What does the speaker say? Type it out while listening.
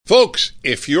Folks,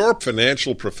 if your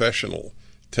financial professional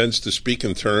tends to speak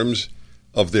in terms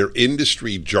of their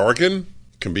industry jargon,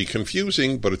 it can be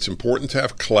confusing, but it's important to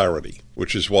have clarity,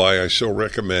 which is why I so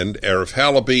recommend Arif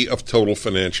Halaby of Total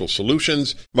Financial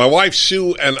Solutions. My wife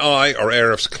Sue and I are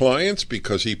Arif's clients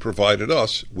because he provided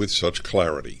us with such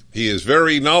clarity. He is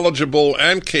very knowledgeable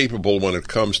and capable when it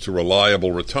comes to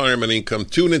reliable retirement income.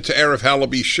 Tune into Arif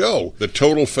Halaby's show, The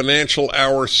Total Financial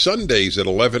Hour, Sundays at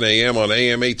 11 a.m. on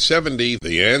AM 870.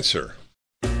 The Answer.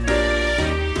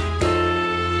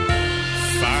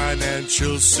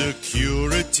 Financial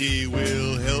security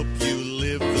will help you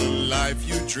live the life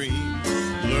you dream.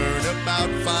 Learn about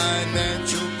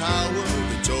financial power,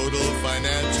 the Total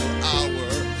Financial Hour.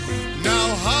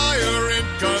 Now higher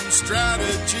income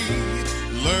strategy.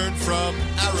 Learn from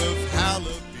Arif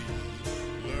Halaby.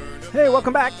 Hey,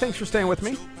 welcome back. Thanks for staying with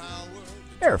me.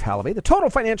 Arif Halaby, the Total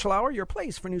Financial Hour, your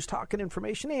place for news, talk, and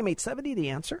information. AM 870, The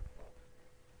Answer.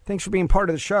 Thanks for being part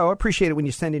of the show. I appreciate it when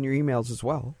you send in your emails as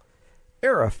well.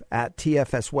 Arif at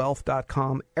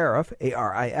tfswealth.com. Arif,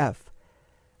 A-R-I-F,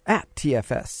 at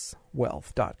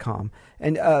tfswealth.com.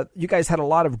 And you guys had a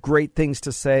lot of great things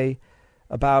to say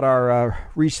about our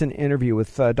recent interview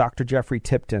with Dr. Jeffrey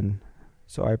Tipton.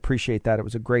 So I appreciate that. It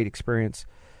was a great experience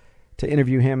to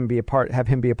interview him and have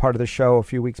him be a part of the show a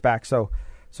few weeks back. So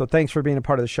thanks for being a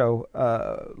part of the show,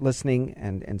 listening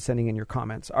and sending in your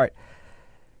comments. All right.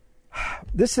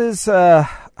 This is, I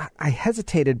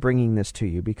hesitated bringing this to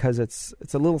you because it's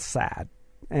a little sad.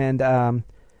 And so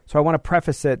I want to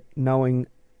preface it knowing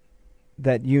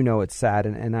that you know it's sad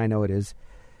and I know it is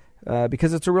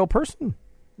because it's a real person,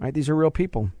 right? These are real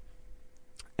people.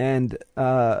 And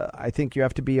I think you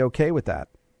have to be okay with that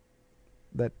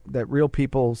real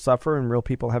people suffer and real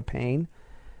people have pain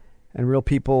and real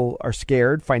people are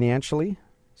scared financially.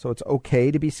 So it's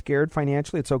okay to be scared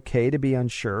financially. It's okay to be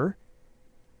unsure.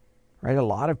 Right, a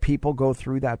lot of people go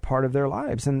through that part of their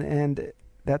lives, and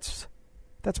that's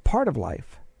part of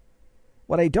life.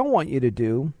 What I don't want you to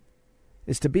do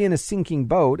is to be in a sinking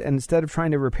boat, and instead of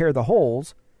trying to repair the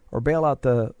holes or bail out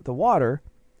the water,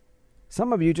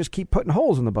 some of you just keep putting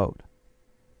holes in the boat.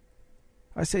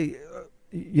 I say,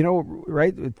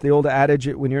 right, the old adage,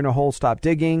 when you're in a hole, stop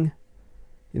digging.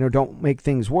 Don't make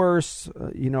things worse.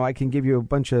 I can give you a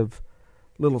bunch of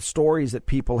little stories that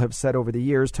people have said over the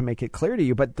years to make it clear to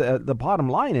you. But the bottom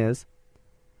line is,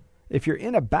 if you're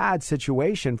in a bad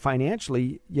situation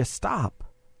financially, you stop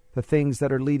the things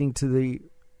that are leading to the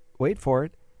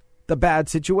bad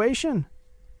situation.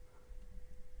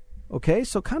 Okay,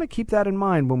 so kind of keep that in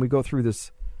mind when we go through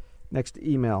this next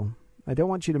email. I don't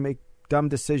want you to make dumb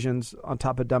decisions on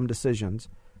top of dumb decisions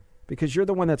because you're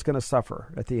the one that's going to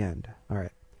suffer at the end. All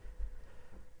right.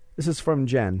 This is from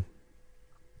Jen.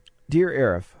 Dear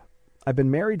Arif, I've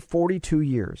been married 42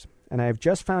 years, and I have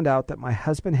just found out that my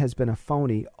husband has been a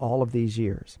phony all of these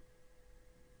years.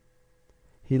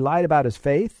 He lied about his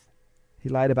faith, he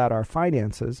lied about our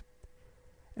finances,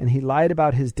 and he lied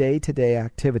about his day-to-day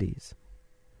activities.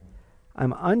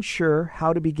 I'm unsure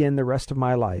how to begin the rest of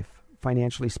my life,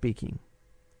 financially speaking.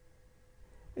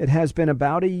 It has been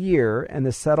about a year, and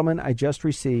the settlement I just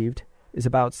received is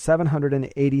about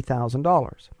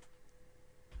 $780,000.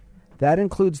 That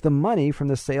includes the money from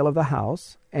the sale of the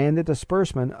house and the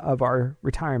disbursement of our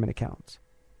retirement accounts.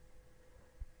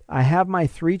 I have my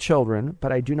 3 children,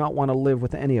 but I do not want to live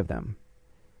with any of them.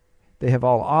 They have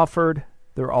all offered,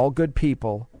 they're all good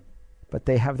people, but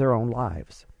they have their own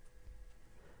lives.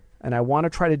 And I want to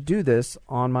try to do this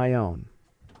on my own.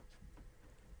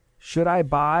 Should I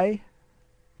buy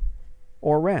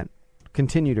or rent?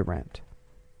 Continue to rent.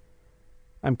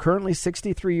 I'm currently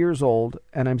 63 years old,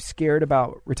 and I'm scared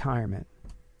about retirement.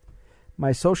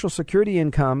 My Social Security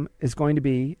income is going to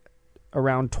be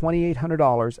around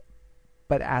 $2,800,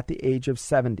 but at the age of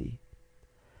 70.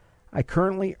 I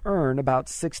currently earn about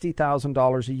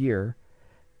 $60,000 a year,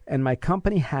 and my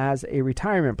company has a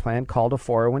retirement plan called a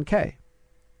 401k.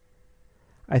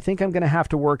 I think I'm going to have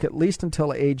to work at least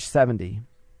until age 70,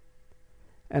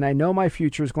 and I know my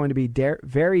future is going to be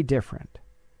very different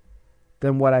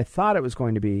than what I thought it was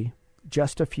going to be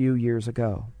just a few years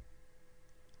ago.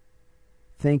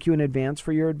 Thank you in advance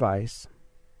for your advice.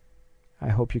 I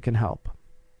hope you can help.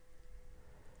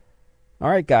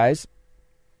 All right, guys.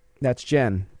 That's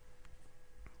Jen.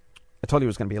 I told you it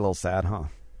was going to be a little sad, huh?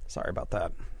 Sorry about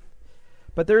that.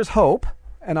 But there's hope,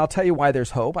 and I'll tell you why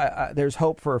there's hope. There's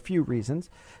hope for a few reasons.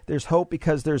 There's hope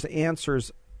because there's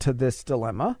answers to this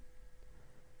dilemma.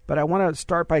 But I want to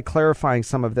start by clarifying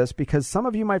some of this because some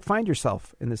of you might find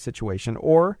yourself in this situation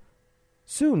or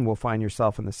soon will find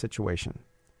yourself in this situation.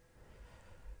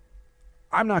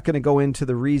 I'm not going to go into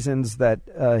the reasons that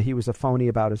he was a phony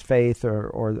about his faith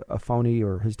or a phony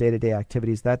or his day-to-day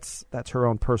activities. That's her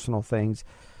own personal things.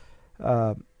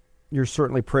 You're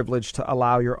certainly privileged to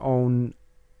allow your own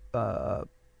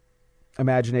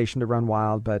imagination to run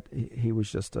wild, but he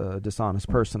was just a dishonest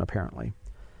person, apparently.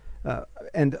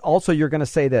 And also you're going to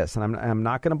say this, and I'm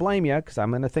not going to blame you because I'm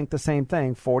going to think the same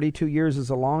thing. 42 years is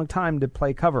a long time to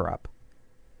play cover-up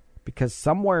because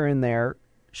somewhere in there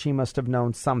she must have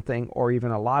known something or even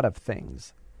a lot of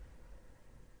things.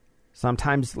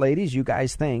 Sometimes, ladies, you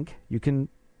guys think you can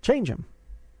change him,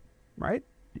 right?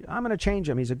 I'm going to change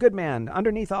him. He's a good man.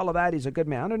 Underneath all of that, he's a good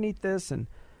man. Underneath this, and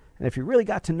if you really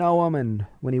got to know him, and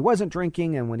when he wasn't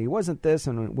drinking, and when he wasn't this,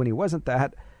 and when he wasn't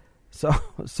that.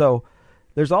 So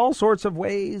there's all sorts of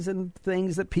ways and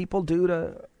things that people do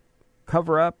to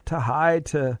cover up, to hide,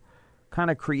 to kind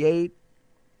of create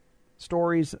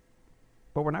stories.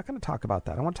 But we're not going to talk about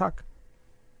that. I want to talk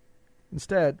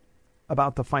instead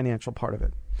about the financial part of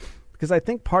it, because I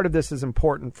think part of this is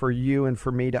important for you and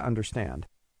for me to understand.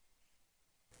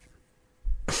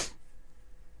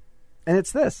 And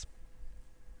it's this.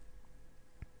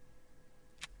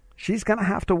 She's going to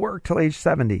have to work till age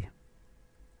 70.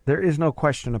 There is no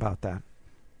question about that.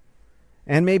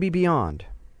 And maybe beyond.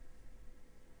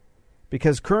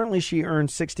 Because currently she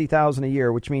earns $60,000 a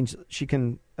year, which means she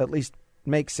can at least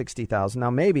make $60,000. Now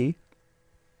maybe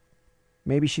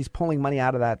she's pulling money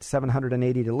out of that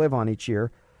 $780 to live on each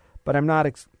year, but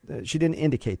she didn't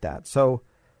indicate that. So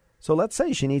let's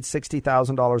say she needs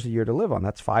 $60,000 a year to live on.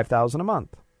 That's $5,000 a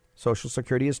month. Social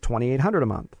Security is $2,800 a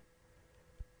month.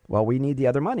 Well, we need the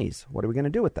other monies. What are we going to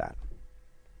do with that?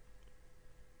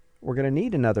 We're going to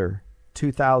need another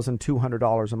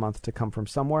 $2,200 a month to come from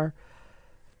somewhere.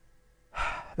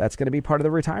 That's going to be part of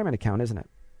the retirement account, isn't it?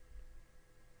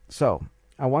 So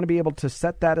I want to be able to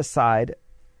set that aside.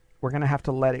 We're going to have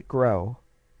to let it grow.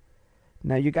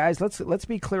 Now, you guys, let's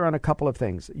be clear on a couple of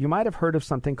things. You might have heard of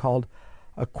something called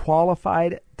a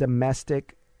Qualified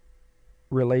Domestic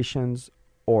Relations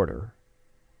Order,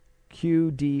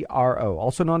 QDRO,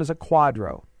 also known as a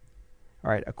quadro. All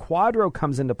right, a quadro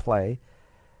comes into play,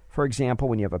 for example,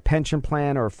 when you have a pension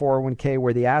plan or a 401k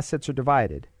where the assets are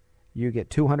divided. You get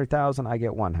 $200,000, I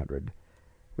get $100,000.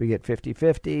 We get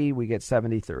 50-50, we get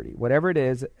 70-30. Whatever it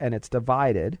is, and it's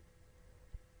divided,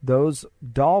 those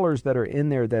dollars that are in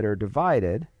there that are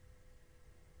divided,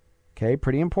 okay,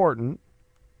 pretty important,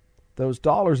 those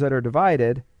dollars that are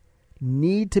divided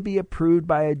need to be approved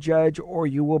by a judge or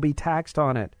you will be taxed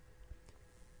on it.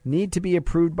 Need to be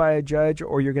approved by a judge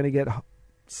or you're going to get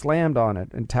slammed on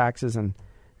it in taxes and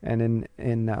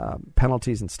in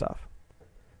penalties and stuff.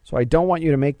 So I don't want you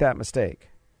to make that mistake.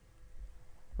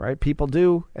 Right? People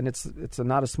do, and it's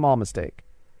not a small mistake.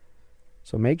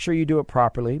 So make sure you do it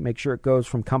properly. Make sure it goes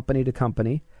from company to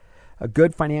company. A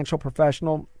good financial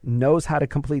professional knows how to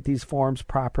complete these forms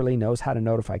properly, knows how to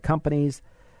notify companies,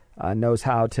 knows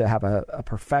how to have a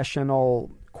professional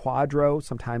quadro.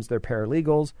 Sometimes they're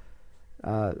paralegals.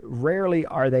 Rarely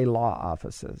are they law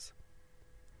offices.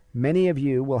 Many of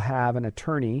you will have an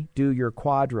attorney do your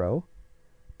quadro,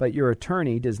 but your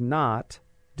attorney does not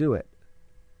do it.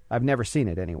 I've never seen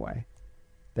it anyway.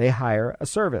 They hire a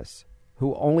service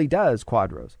who only does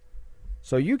quadros.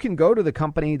 So you can go to the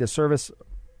company, the service,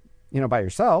 by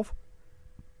yourself.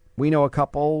 We know a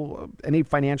couple, any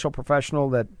financial professional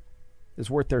that is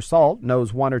worth their salt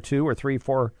knows 1 or 2 or 3,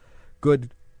 4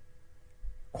 good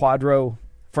quadro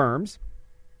firms.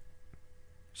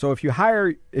 So if you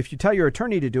tell your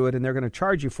attorney to do it and they're going to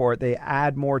charge you for it, they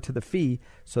add more to the fee.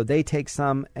 So they take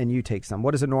some and you take some.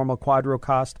 What does a normal quadro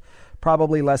cost?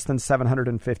 Probably less than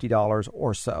 $750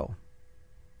 or so.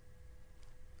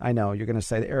 I know you're going to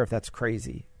say, Arif, that's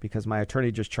crazy because my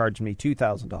attorney just charged me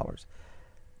 $2,000.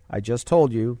 I just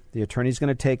told you the attorney's going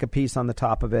to take a piece on the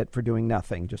top of it for doing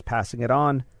nothing, just passing it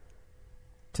on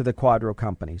to the quadro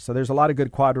company. So there's a lot of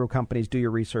good quadro companies. Do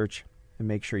your research and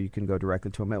make sure you can go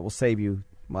directly to them. It will save you,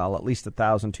 at least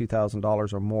 $1,000,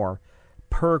 $2,000 or more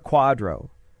per quadro.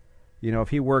 If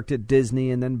he worked at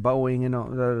Disney and then Boeing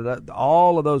and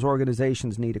all of those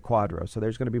organizations need a quadro. So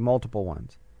there's going to be multiple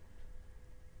ones.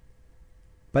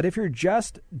 But if you're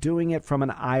just doing it from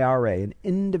an IRA, an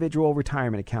individual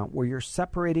retirement account, where you're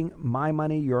separating my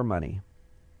money, your money,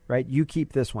 right? You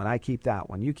keep this one, I keep that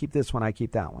one. You keep this one, I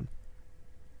keep that one.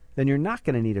 Then you're not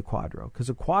going to need a quadro because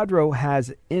a quadro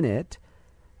has in it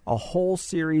a whole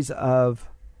series of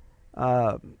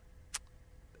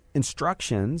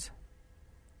instructions,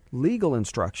 legal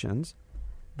instructions,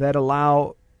 that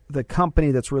allow the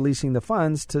company that's releasing the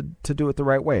funds to do it the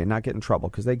right way and not get in trouble,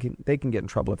 because they can get in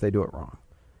trouble if they do it wrong.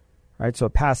 Right? So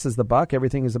it passes the buck.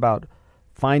 Everything is about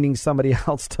finding somebody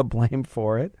else to blame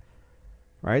for it,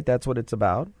 right? That's what it's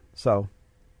about. So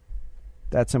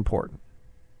that's important.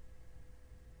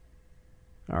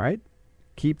 All right?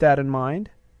 Keep that in mind.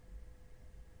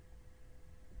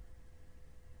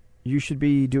 You should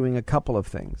be doing a couple of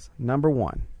things. Number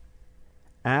one,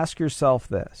 ask yourself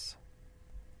this.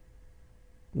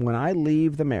 When I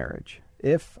leave the marriage,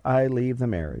 if I leave the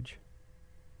marriage,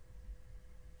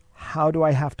 how do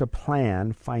I have to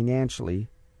plan financially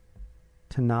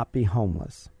to not be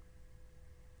homeless?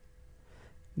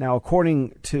 Now,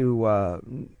 according to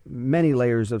many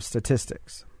layers of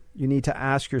statistics, you need to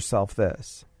ask yourself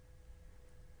this.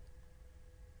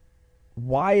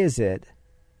 Why is it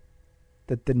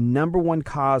that the number one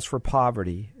cause for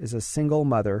poverty is a single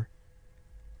mother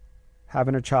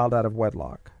having a child out of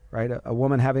wedlock, right? A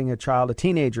woman having a child, a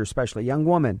teenager especially, a young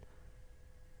woman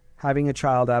having a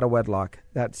child out of wedlock.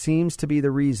 That seems to be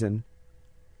the reason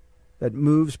that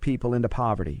moves people into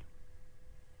poverty.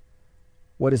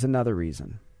 What is another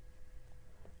reason?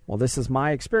 Well, this is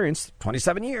my experience,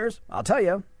 27 years, I'll tell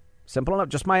you. Simple enough,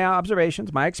 just my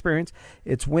observations, my experience.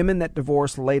 It's women that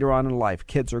divorce later on in life.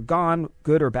 Kids are gone,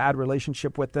 good or bad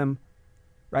relationship with them,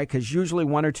 right? Because usually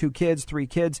 1 or 2 kids, 3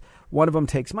 kids, one of them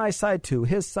takes my side, 2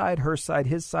 his side, her side,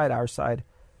 his side, our side.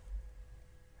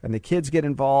 And the kids get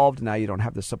involved. Now you don't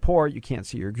have the support. You can't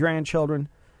see your grandchildren.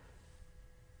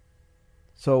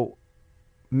 So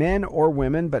men or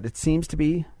women, but it seems to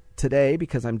be today,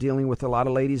 because I'm dealing with a lot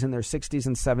of ladies in their 60s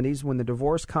and 70s, when the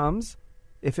divorce comes,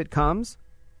 if it comes,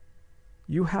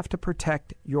 you have to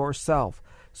protect yourself.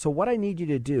 So what I need you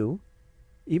to do,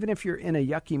 even if you're in a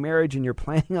yucky marriage and you're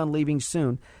planning on leaving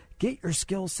soon, get your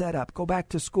skills set up. Go back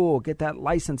to school. Get that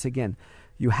license again.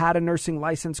 You had a nursing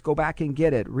license. Go back and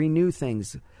get it. Renew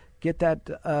things. Get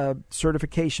that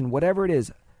certification. Whatever it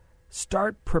is,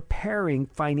 start preparing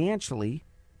financially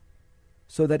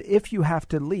so that if you have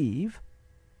to leave,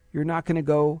 you're not going to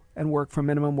go and work for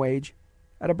minimum wage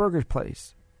at a burger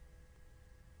place.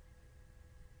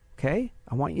 Okay?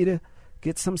 I want you to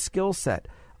get some skill set.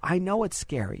 I know it's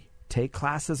scary. Take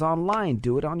classes online.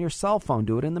 Do it on your cell phone.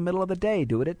 Do it in the middle of the day.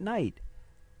 Do it at night.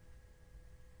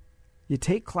 You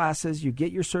take classes, you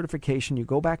get your certification, you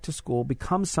go back to school,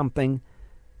 become something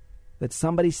that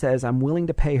somebody says, I'm willing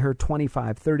to pay her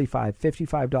 $25, $35,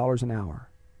 $55 an hour.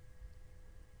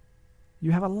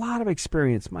 You have a lot of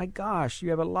experience. My gosh, you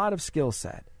have a lot of skill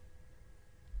set.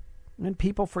 And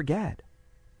people forget.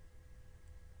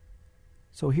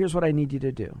 So here's what I need you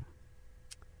to do.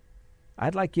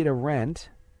 I'd like you to rent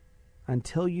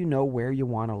until you know where you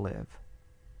want to live.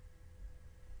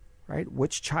 Right?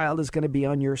 Which child is going to be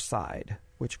on your side?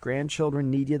 Which grandchildren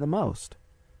need you the most?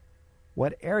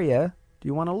 What area do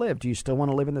you want to live? Do you still want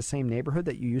to live in the same neighborhood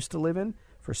that you used to live in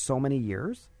for so many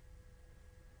years?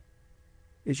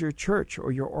 Is your church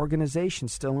or your organization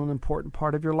still an important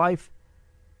part of your life?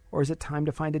 Or is it time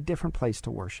to find a different place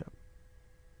to worship?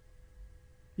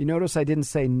 You notice I didn't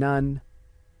say none,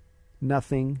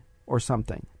 nothing, or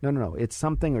something. No. It's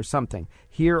something or something.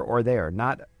 Here or there,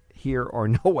 not here or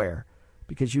nowhere.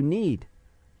 Because you need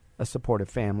a supportive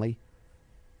family,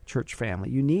 church family.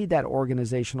 You need that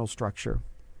organizational structure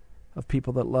of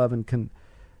people that love and can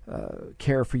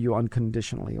care for you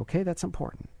unconditionally. Okay, that's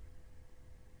important.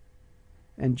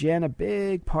 And Jen, a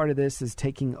big part of this is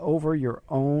taking over your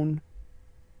own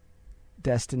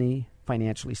destiny,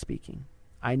 financially speaking.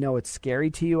 I know it's scary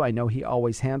to you. I know he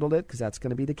always handled it because that's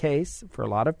going to be the case for a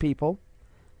lot of people.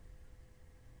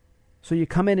 So you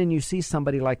come in and you see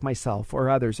somebody like myself or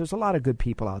others. There's a lot of good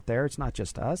people out there. It's not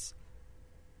just us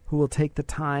who will take the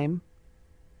time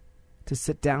to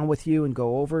sit down with you and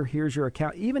go over, here's your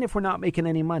account, even if we're not making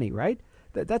any money, right?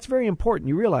 That's very important.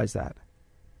 You realize that.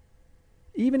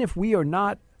 Even if we are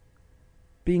not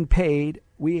being paid,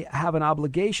 we have an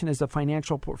obligation as a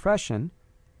financial profession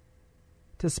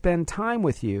to spend time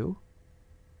with you.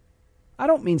 I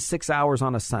don't mean 6 hours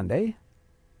on a Sunday.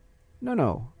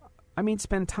 No. I mean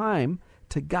spend time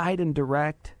to guide and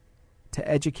direct, to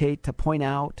educate, to point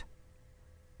out.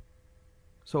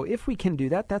 So if we can do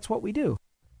that, that's what we do.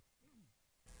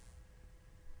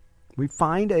 We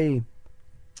find an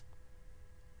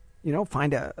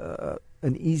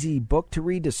easy book to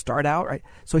read to start out, right?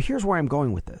 So here's where I'm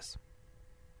going with this.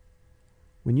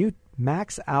 When you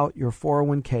max out your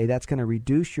 401k, that's going to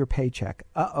reduce your paycheck.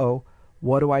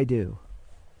 What do I do?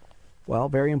 Well,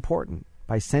 very important.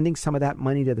 By sending some of that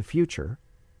money to the future,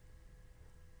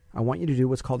 I want you to do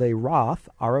what's called a Roth,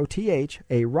 R-O-T-H,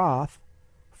 a Roth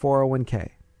 401k.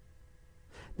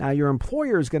 Now, your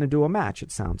employer is going to do a match,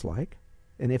 it sounds like.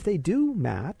 And if they do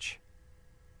match,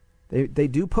 they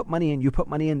do put money in, you put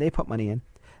money in, they put money in,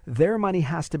 their money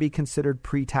has to be considered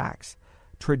pre-tax.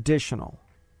 traditional.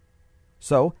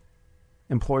 So,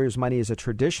 employer's money is a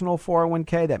traditional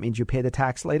 401k. That means you pay the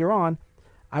tax later on.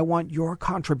 I want your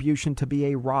contribution to be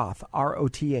a Roth,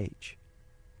 R-O-T-H.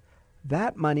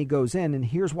 That money goes in, and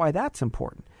here's why that's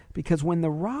important. Because when the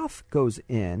Roth goes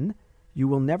in, you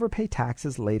will never pay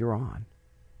taxes later on.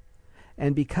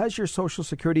 And because your Social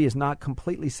Security is not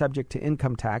completely subject to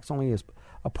income tax, only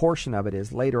a portion of it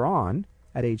is later on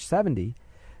at age 70,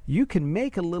 you can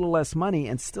make a little less money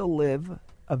and still live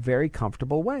a very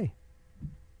comfortable way.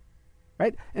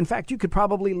 Right? In fact, you could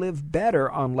probably live better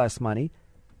on less money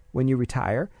when you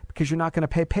retire because you're not going to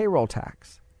pay payroll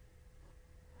tax.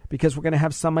 Because we're going to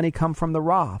have some money come from the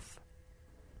Roth.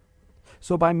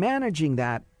 So by managing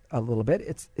that a little bit,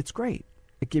 it's great.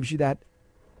 It gives you that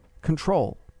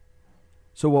control.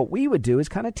 So what we would do is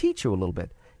kind of teach you a little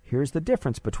bit. Here's the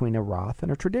difference between a Roth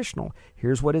and a traditional.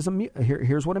 Here's what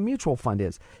here's what a mutual fund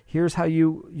is. Here's how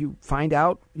you find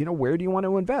out, where do you want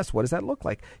to invest? What does that look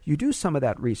like? You do some of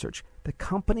that research. The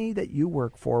company that you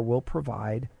work for will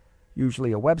provide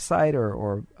usually a website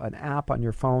or an app on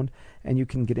your phone, and you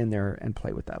can get in there and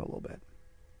play with that a little bit.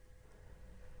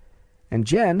 And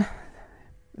Jen,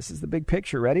 this is the big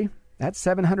picture. Ready? That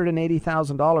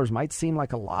 $780,000 might seem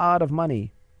like a lot of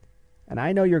money. And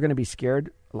I know you're going to be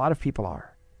scared. A lot of people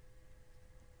are.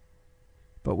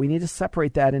 But we need to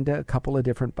separate that into a couple of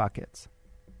different buckets.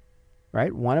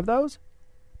 Right? One of those,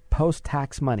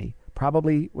 post-tax money.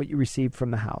 Probably what you received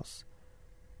from the house.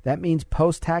 That means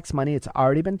post-tax money, it's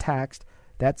already been taxed.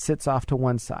 That sits off to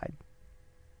one side.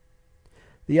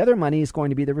 The other money is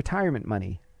going to be the retirement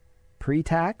money.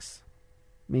 Pre-tax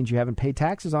means you haven't paid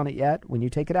taxes on it yet. When you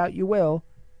take it out, you will.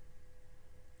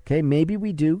 Okay, maybe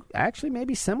we do, actually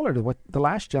maybe similar to what the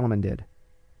last gentleman did.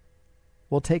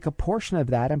 We'll take a portion of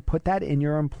that and put that in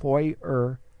your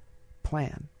employer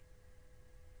plan.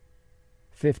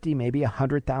 $50,000, maybe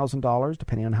 $100,000,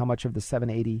 depending on how much of the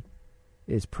 $780,000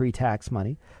 is pre-tax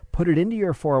money. Put it into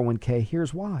your 401k.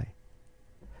 Here's why.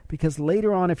 Because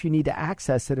later on, if you need to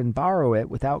access it and borrow it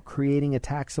without creating a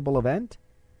taxable event,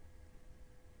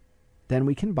 then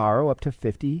we can borrow up to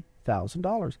 $50,000,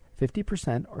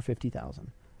 50% or $50,000,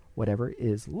 whatever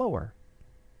is lower.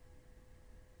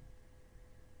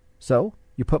 So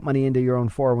you put money into your own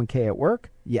 401k at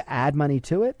work. You add money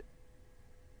to it.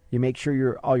 You make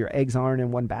sure all your eggs aren't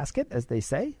in one basket, as they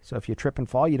say. So if you trip and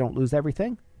fall, you don't lose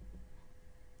everything.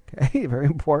 Okay, very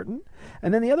important.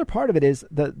 And then the other part of it is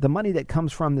the money that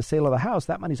comes from the sale of the house,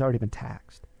 that money's already been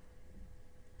taxed.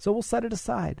 So we'll set it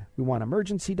aside. We want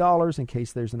emergency dollars in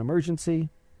case there's an emergency.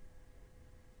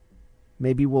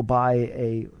 Maybe we'll buy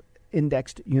a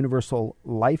indexed universal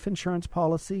life insurance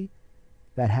policy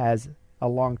that has a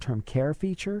long-term care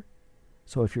feature.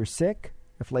 So if you're sick,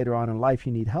 if later on in life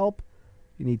you need help,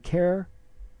 you need care,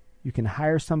 you can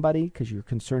hire somebody because your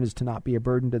concern is to not be a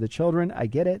burden to the children. I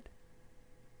get it.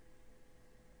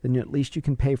 Then at least you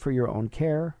can pay for your own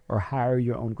care or hire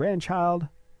your own grandchild.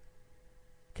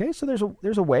 Okay, so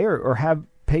there's a way, or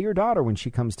pay your daughter when she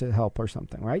comes to help or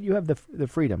something, right? You have the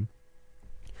freedom.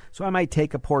 So I might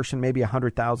take a portion, maybe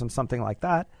 $100,000, something like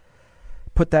that,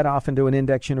 put that off into an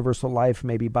index universal life,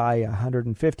 maybe buy a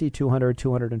 $150,000, $200,000,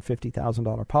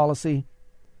 $250,000 policy.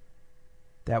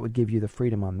 That would give you the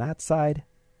freedom on that side.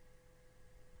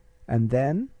 And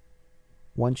then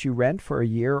once you rent for a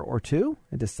year or two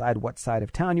and decide what side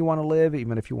of town you want to live,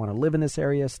 even if you want to live in this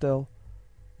area still,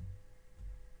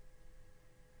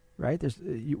 right?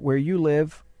 Where you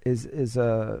live is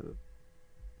a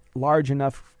large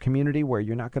enough community where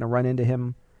you're not going to run into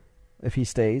him if he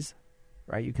stays,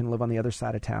 right? You can live on the other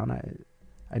side of town.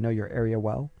 I know your area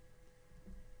well.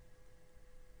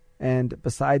 And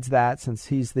besides that, since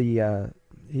he's the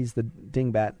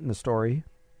dingbat in the story,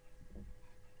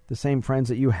 the same friends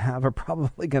that you have are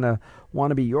probably going to want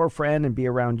to be your friend and be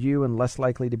around you and less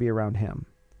likely to be around him.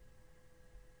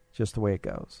 Just the way it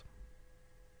goes.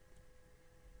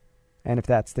 And if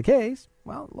that's the case,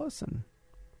 well, listen.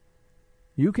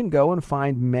 You can go and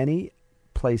find many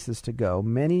places to go,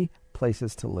 many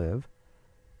places to live,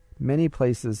 many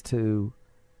places to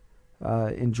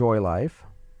enjoy life,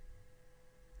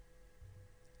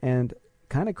 and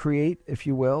kind of create, if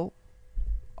you will,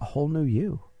 a whole new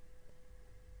you.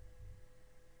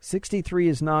 63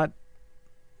 is not,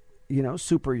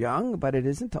 super young, but it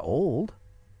isn't old.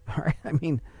 All right? I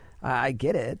mean, I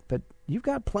get it, but you've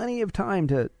got plenty of time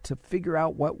to figure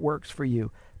out what works for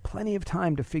you. Plenty of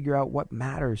time to figure out what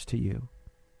matters to you.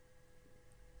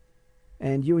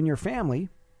 And you and your family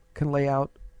can lay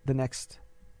out the next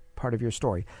part of your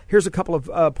story. Here's a couple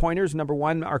of pointers. Number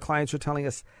one, our clients are telling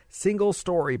us single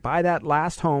story. Buy that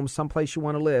last home, someplace you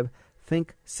want to live.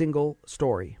 Think single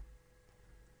story.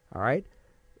 All right?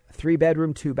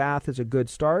 3-bedroom, 2-bath is a good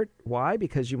start. Why?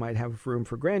 Because you might have room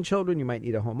for grandchildren. You might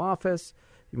need a home office.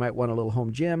 You might want a little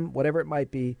home gym, whatever it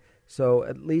might be. So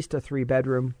at least a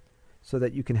 3-bedroom so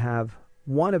that you can have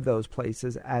one of those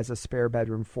places as a spare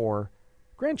bedroom for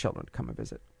grandchildren to come and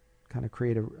visit. Kind of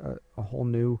create a whole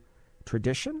new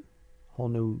tradition, whole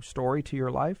new story to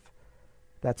your life.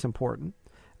 That's important.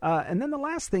 And then the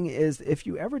last thing is, if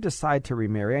you ever decide to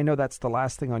remarry, I know that's the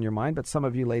last thing on your mind, but some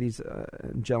of you ladies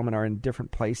and gentlemen are in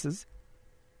different places.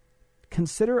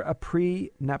 Consider a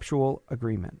prenuptial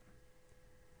agreement.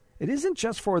 It isn't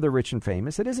just for the rich and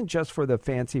famous. It isn't just for the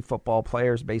fancy football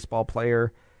players, baseball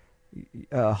player,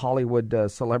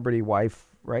 Hollywood celebrity wife,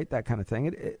 right? That kind of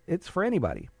thing. It's for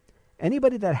anybody.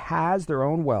 Anybody that has their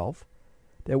own wealth,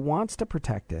 that wants to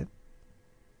protect it,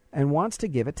 and wants to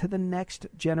give it to the next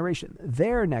generation,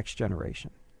 their next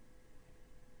generation.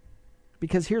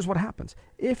 Because here's what happens.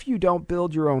 If you don't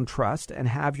build your own trust and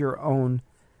have your own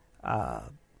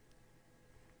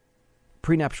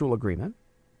prenuptial agreement,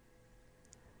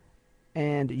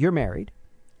 and you're married,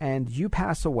 and you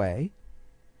pass away,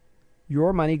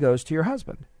 your money goes to your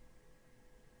husband.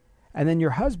 And then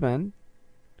your husband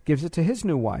gives it to his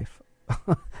new wife,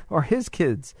 or his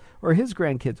kids, or his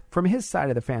grandkids, from his side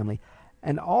of the family.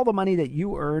 And all the money that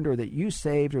you earned or that you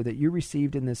saved or that you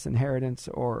received in this inheritance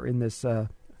or in this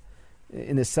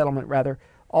settlement, rather,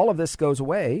 all of this goes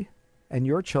away, and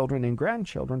your children and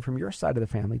grandchildren from your side of the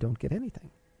family don't get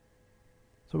anything.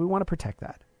 So we want to protect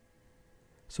that.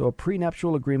 So a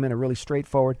prenuptial agreement are really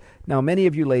straightforward. Now, many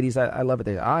of you ladies, I love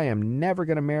it. I am never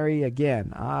going to marry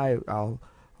again. I'll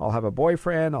have a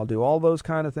boyfriend. I'll do all those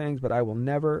kind of things, but I will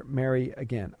never marry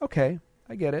again. Okay,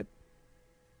 I get it.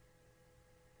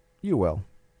 You will.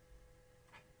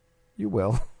 You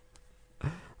will.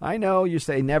 I know you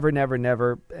say never, never,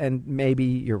 never, and maybe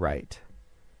you're right.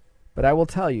 But I will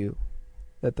tell you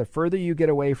that the further you get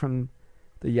away from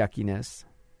the yuckiness,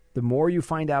 the more you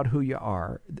find out who you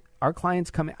are. Our clients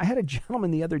come in. I had a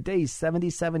gentleman the other day,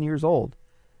 77 years old.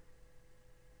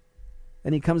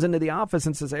 And he comes into the office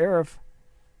and says, Arif,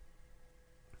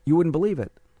 you wouldn't believe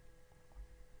it.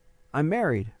 I'm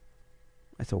married.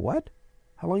 I said, what?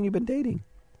 How long have you been dating?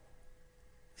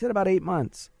 He said, about 8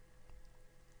 months.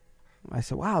 I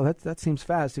said, wow, that seems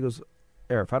fast. He goes,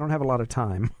 Arif, I don't have a lot of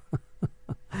time.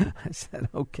 I said,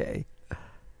 okay.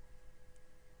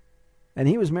 And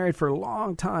he was married for a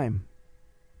long time.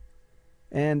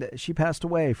 And she passed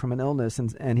away from an illness.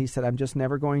 And he said, I'm just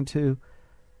never going to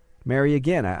marry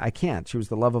again. I can't. She was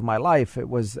the love of my life. It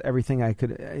was everything I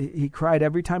could. He cried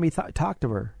every time he talked to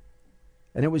her.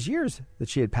 And it was years that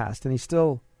she had passed. And he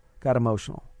still got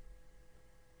emotional.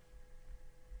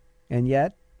 And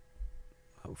yet,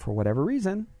 for whatever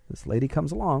reason, this lady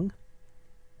comes along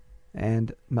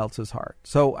and melts his heart.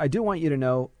 So I do want you to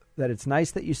know that it's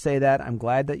nice that you say that. I'm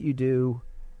glad that you do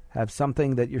have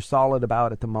something that you're solid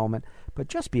about at the moment. But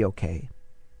just be okay.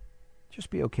 Just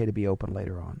be okay to be open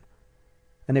later on.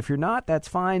 And if you're not, that's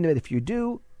fine. But if you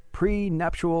do,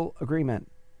 prenuptial agreement.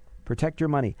 Protect your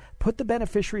money. Put the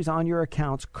beneficiaries on your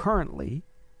accounts currently,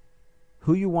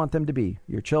 who you want them to be.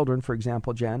 Your children, for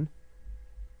example, Jen.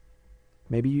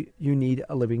 Maybe you need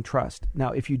a living trust.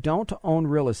 Now, if you don't own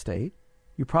real estate,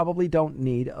 you probably don't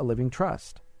need a living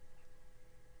trust.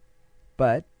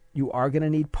 But you are going to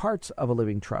need parts of a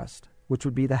living trust, which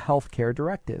would be the health care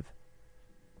directive,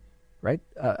 right?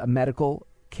 A medical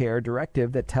care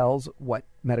directive that tells what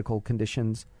medical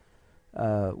conditions,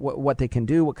 what they can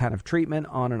do, what kind of treatment,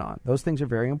 on and on. Those things are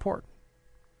very important,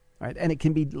 right? And it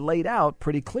can be laid out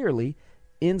pretty clearly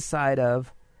inside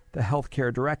of the health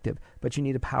care directive, but you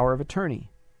need a power of attorney.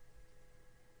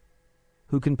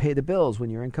 Who can pay the bills when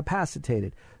you're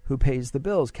incapacitated? Who pays the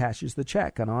bills, cashes the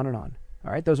check, and on and on.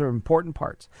 All right, those are important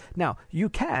parts. Now, you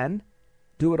can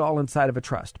do it all inside of a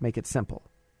trust, make it simple.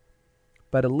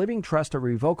 But a living trust, a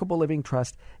revocable living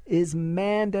trust, is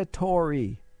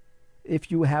mandatory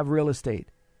if you have real estate.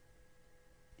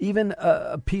 Even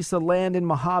a piece of land in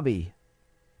Mojave,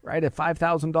 right, a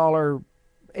 $5,000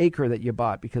 acre that you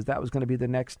bought because that was going to be the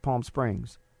next Palm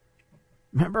Springs.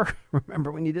 Remember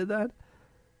when you did that?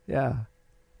 Yeah.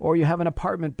 Or you have an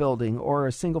apartment building or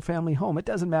a single family home. It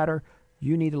doesn't matter.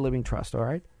 You need a living trust, all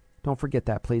right? Don't forget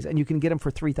that, please. And you can get them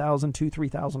for $3,000,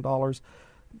 $3,000,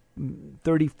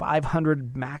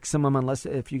 $3,500 maximum, unless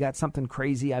if you got something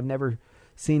crazy. I've never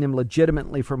seen them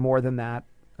legitimately for more than that,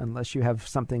 unless you have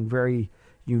something very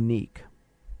unique.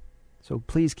 So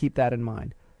please keep that in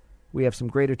mind. We have some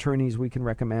great attorneys we can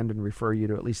recommend and refer you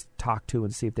to at least talk to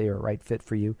and see if they are a right fit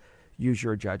for you. Use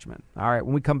your judgment. All right,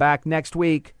 when we come back next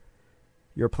week,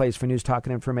 your place for news, talk,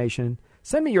 and information.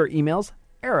 Send me your emails,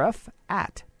 Arif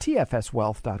at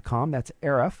tfswealth.com. That's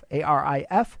Arif,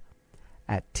 A-R-I-F,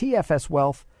 at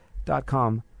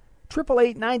tfswealth.com.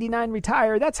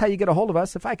 888-99-RETIRE. That's how you get a hold of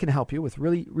us. If I can help you with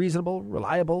really reasonable,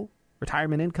 reliable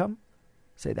retirement income,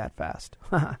 say that fast.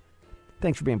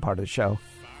 Thanks for being part of the show.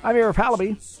 I'm Arif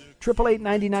Halaby.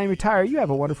 888-99-RETIRE. You have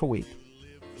a wonderful week.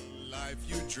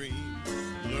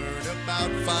 Learn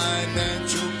about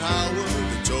financial power,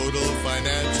 the total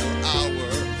financial hour.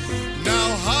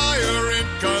 Now higher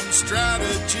income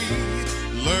strategy.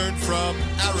 Learn from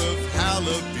Arif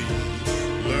Halaby.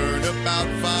 Learn about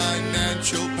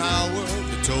financial power,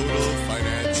 the total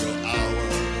financial hour.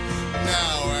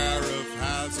 Now Arif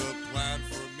has a plan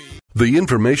for me. The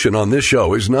information on this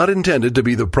show is not intended to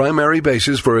be the primary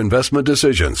basis for investment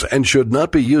decisions and should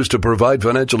not be used to provide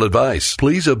financial advice.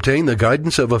 Please obtain the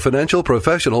guidance of a financial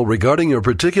professional regarding your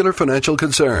particular financial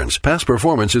concerns. Past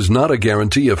performance is not a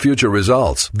guarantee of future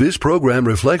results. This program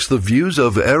reflects the views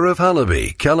of Arif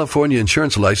Halaby, California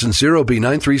Insurance License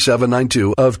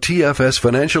 0B93792 of TFS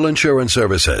Financial Insurance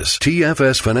Services.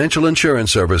 TFS Financial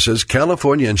Insurance Services,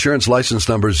 California Insurance License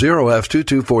Number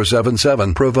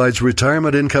 0F22477, provides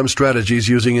retirement income strategies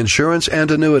using insurance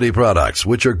and annuity products,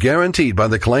 which are guaranteed by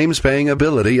the claims-paying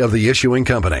ability of the issuing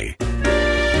company.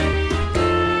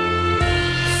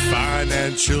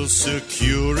 Financial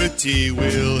security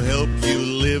will help you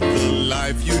live the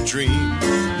life you dream.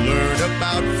 Learn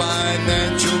about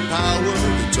financial power,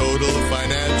 the total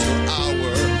financial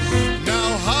hour.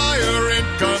 Now higher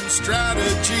income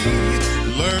strategy.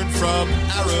 Learn from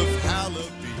Arif Halaby.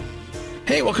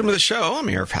 Hey, welcome to the show. I'm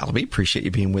Arif Halaby. Appreciate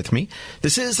you being with me.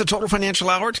 This is the Total Financial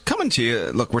Hour. Coming to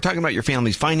you, look, we're talking about your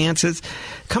family's finances.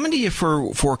 Coming to you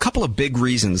for a couple of big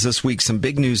reasons this week. Some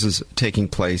big news is taking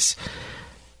place.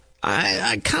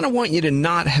 I kind of want you to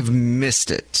not have missed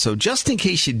it. So just in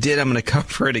case you did, I'm going to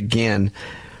cover it again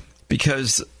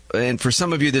because, and for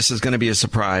some of you, this is going to be a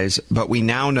surprise, but we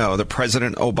now know that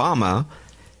President Obama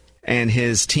and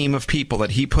his team of people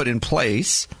that he put in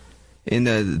place in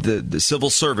the civil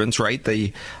servants, right?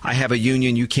 I have a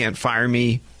union, you can't fire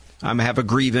me. I have a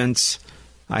grievance.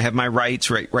 I have my rights,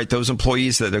 right? Those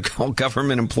employees that are called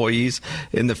government employees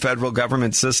in the federal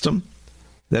government system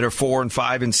that are 4 and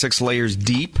 5 and 6 layers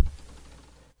deep,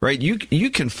 right?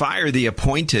 You can fire the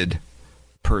appointed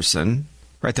person,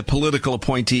 right? The political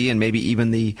appointee and maybe even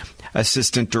the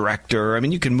assistant director. I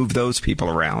mean, you can move those people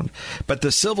around. But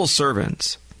the civil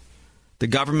servants, the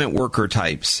government worker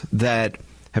types that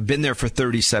have been there for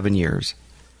 37 years,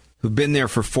 who've been there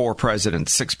for 4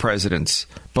 presidents, 6 presidents,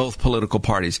 both political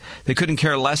parties. They couldn't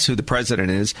care less who the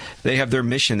president is. They have their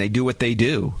mission. They do what they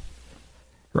do,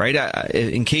 right?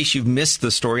 In case you've missed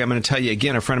the story, I'm going to tell you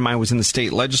again, a friend of mine was in the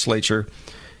state legislature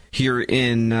here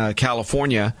in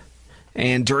California,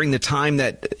 and during the time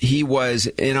that he was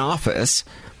in office,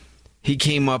 he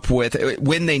came up with,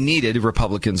 when they needed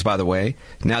Republicans, by the way,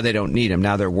 now they don't need them.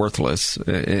 Now they're worthless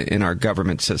in our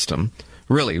government system.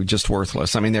 Really, just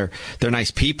worthless. I mean, they're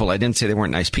nice people. I didn't say they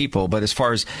weren't nice people, but as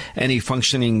far as any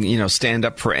functioning, stand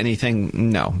up for anything,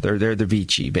 no, they're the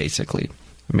Vici, basically.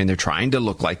 I mean, they're trying to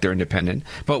look like they're independent,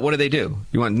 but what do?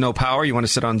 You want no power? You want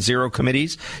to sit on 0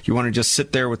 committees? You want to just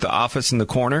sit there with the office in the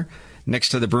corner next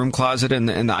to the broom closet and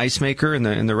the ice maker in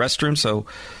the restroom? So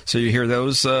you hear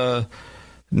those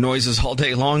noises all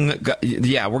day long?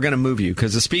 Yeah, we're going to move you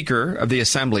because the Speaker of the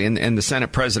Assembly and the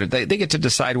Senate President, they get to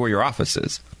decide where your office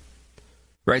is.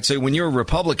 Right, so when you're a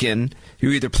Republican,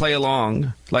 you either play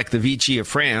along like the Vichy of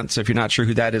France. If you're not sure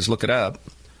who that is, look it up.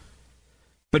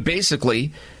 But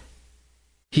basically,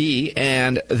 he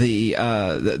and the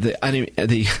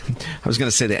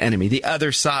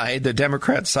other side, the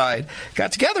Democrat side,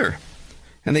 got together,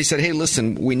 and they said, "Hey,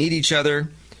 listen, we need each other.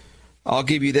 I'll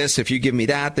give you this if you give me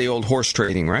that." The old horse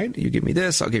trading, right? You give me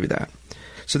this, I'll give you that.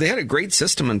 So they had a great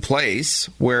system in place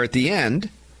where at the end,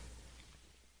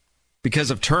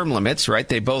 because of term limits, right,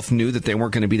 they both knew that they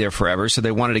weren't going to be there forever, so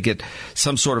they wanted to get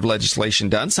some sort of legislation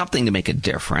done, something to make a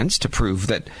difference, to prove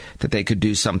that they could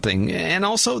do something. And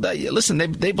also, listen,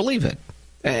 they believe it.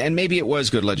 And maybe it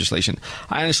was good legislation.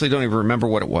 I honestly don't even remember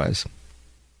what it was.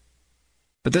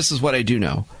 But this is what I do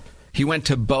know. He went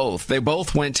to both. They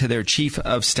both went to their chief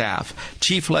of staff,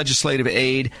 chief legislative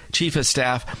aide, chief of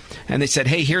staff, and they said,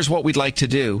 hey, here's what we'd like to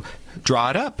do. Draw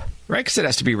it up, right? Because it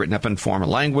has to be written up in formal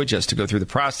language, has to go through the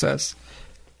process.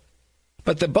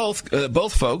 But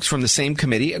both folks from the same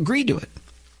committee agreed to it,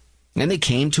 and they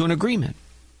came to an agreement.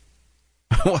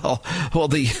 Well,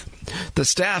 the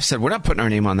staff said, we're not putting our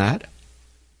name on that.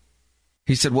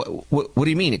 He said, what do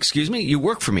you mean? Excuse me? You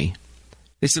work for me.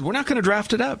 They said, we're not going to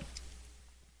draft it up.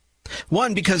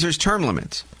 One, because there's term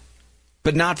limits,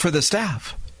 but not for the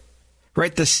staff,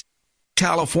 right? The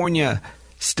California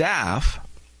staff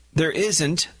there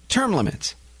isn't term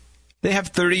limits. They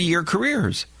have 30-year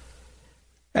careers.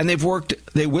 And they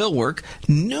will work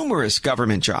numerous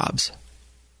government jobs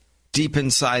deep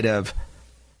inside of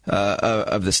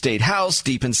the state house,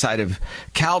 deep inside of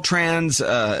Caltrans,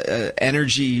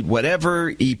 energy,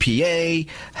 whatever, EPA,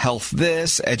 health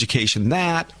this, education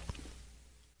that.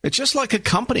 It's just like a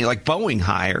company, like Boeing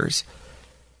hires,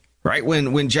 right?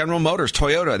 When General Motors,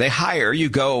 Toyota, they hire, you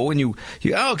go and you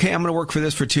okay, I'm going to work for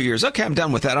this for 2 years. Okay, I'm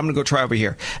done with that. I'm going to go try over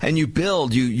here. And you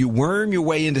build, you worm your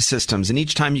way into systems. And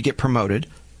each time you get promoted,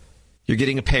 you're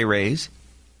getting a pay raise.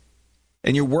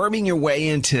 And you're worming your way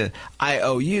into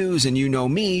IOUs and you know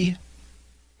me.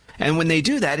 And when they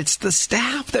do that, it's the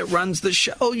staff that runs the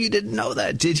show. You didn't know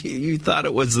that, did you? You thought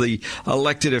it was the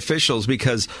elected officials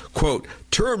because, quote,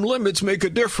 term limits make a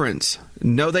difference.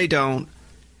 No, they don't.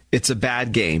 It's a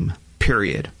bad game,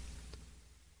 period.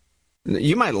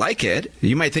 You might like it.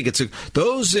 You might think it's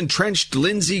those entrenched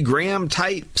Lindsey Graham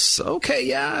types. Okay,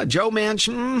 yeah. Joe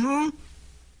Manchin,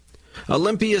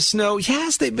 Olympia Snowe,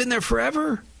 yes, they've been there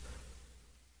forever.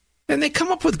 And they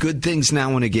come up with good things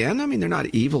now and again. I mean, they're not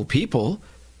evil people.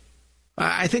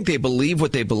 I think they believe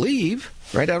what they believe,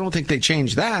 right? I don't think they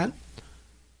change that.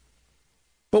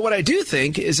 But what I do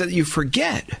think is that you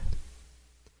forget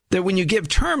that when you give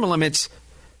term limits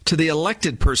to the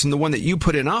elected person, the one that you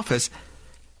put in office,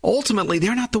 ultimately,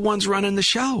 they're not the ones running the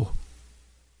show.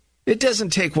 It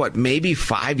doesn't take, maybe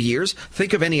 5 years?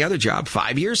 Think of any other job.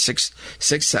 5 years, six,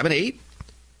 7, 8?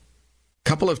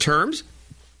 Couple of terms?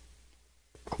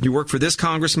 You work for this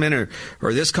congressman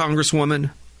or this congresswoman.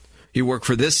 You work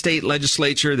for this state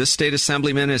legislature, this state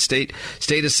assemblyman, a state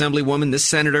assemblywoman, this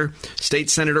senator, state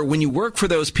senator. When you work for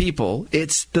those people,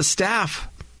 it's the staff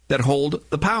that hold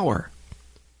the power.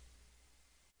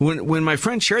 When my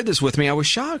friend shared this with me, I was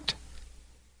shocked.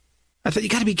 I thought, you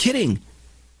got to be kidding.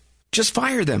 Just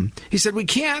fire them. He said, we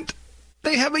can't.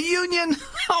 They have a union.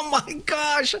 Oh, my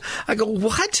gosh. I go,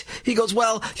 what? He goes,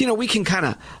 well, we can kind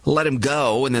of let them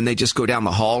go, and then they just go down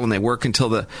the hall, and they work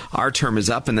until our term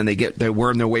is up, and then they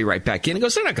worm their way right back in. He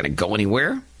goes, they're not going to go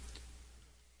anywhere.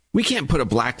 We can't put a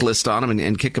blacklist on them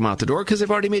and kick them out the door because they've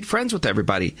already made friends with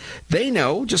everybody. They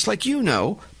know, just like you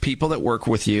know, people that work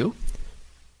with you.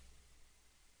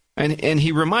 And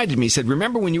he reminded me, he said,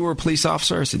 remember when you were a police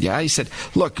officer? I said, yeah. He said,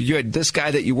 look, you had this guy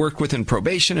that you worked with in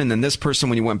probation, and then this person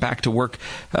when you went back to work,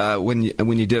 when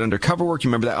you did undercover work, you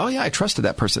remember that? Oh, yeah, I trusted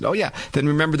that person. Oh, yeah. Then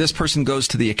remember this person goes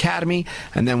to the academy,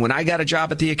 and then when I got a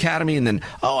job at the academy, and then,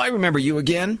 oh, I remember you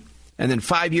again. And then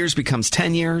 5 years becomes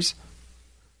 10 years.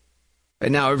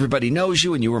 And now everybody knows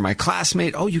you, and you were my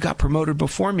classmate. Oh, you got promoted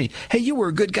before me. Hey, you were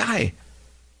a good guy.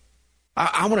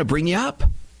 I want to bring you up.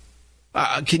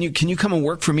 Can you come and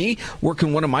work for me? Work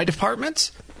in one of my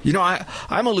departments?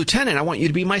 I'm a lieutenant. I want you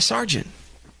to be my sergeant.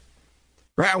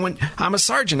 Right? I'm a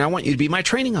sergeant. I want you to be my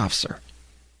training officer.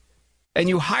 And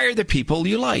you hire the people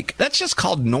you like. That's just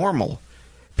called normal.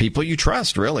 People you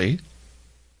trust, really.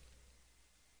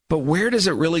 But where does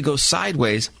it really go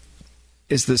sideways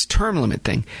is this term limit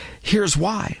thing. Here's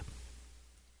why.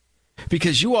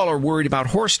 Because you all are worried about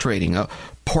horse trading, a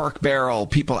pork barrel,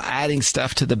 people adding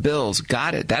stuff to the bills.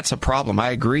 Got it. That's a problem.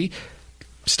 I agree.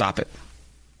 Stop it.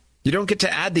 You don't get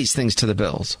to add these things to the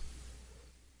bills.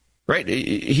 Right?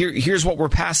 Here's what we're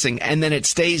passing, and then it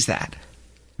stays that.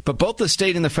 But both the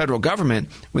state and the federal government,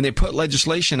 when they put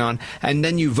legislation on, and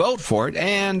then you vote for it,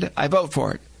 and I vote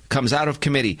for it, comes out of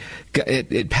committee,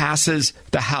 it passes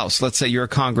the House. Let's say you're a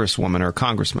congresswoman or a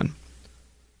congressman.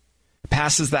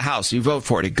 Passes the House. You vote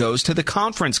for it. It goes to the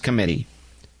conference committee,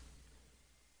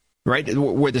 right,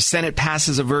 where the Senate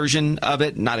passes a version of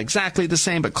it, not exactly the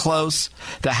same, but close.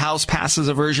 The House passes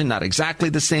a version, not exactly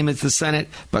the same as the Senate,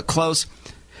 but close.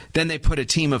 Then they put a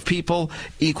team of people,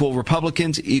 equal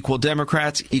Republicans, equal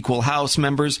Democrats, equal House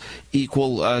members,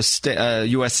 equal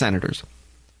U.S. senators.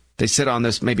 They sit on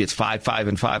this, maybe it's 5, 5,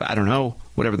 and 5, I don't know,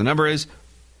 whatever the number is.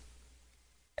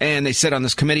 And they sit on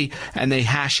this committee, and they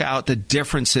hash out the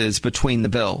differences between the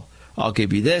bill. I'll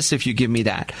give you this if you give me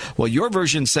that. Well, your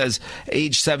version says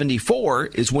age 74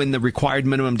 is when the required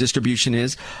minimum distribution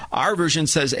is. Our version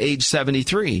says age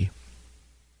 73.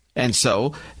 And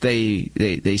so they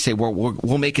say, well,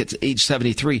 we'll make it age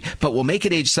 73, but we'll make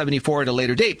it age 74 at a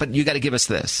later date, but you got to give us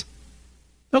this.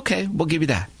 Okay, we'll give you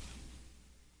that.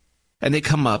 And they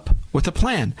come up with a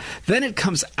plan. Then it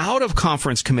comes out of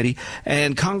conference committee,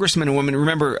 and congressmen and women,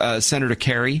 remember Senator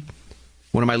Kerry,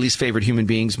 one of my least favorite human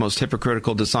beings, most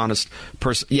hypocritical, dishonest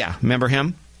person. Yeah, remember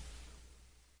him?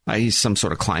 He's some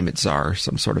sort of climate czar,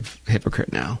 some sort of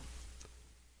hypocrite now.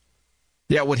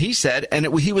 Yeah, what he said,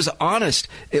 and he was honest.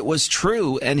 It was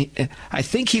true, and I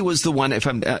think he was the one, if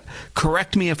I'm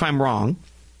correct me if I'm wrong,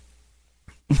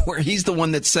 where he's the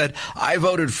one that said, I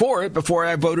voted for it before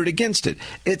I voted against it.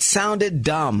 It sounded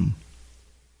dumb,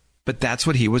 but that's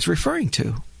what he was referring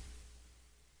to.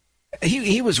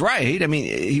 He was right. I mean,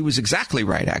 he was exactly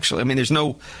right, actually. I mean, there's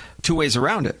no two ways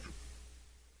around it.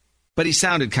 But he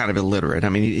sounded kind of illiterate. I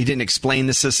mean, he didn't explain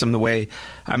the system the way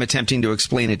I'm attempting to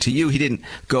explain it to you. He didn't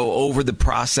go over the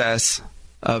process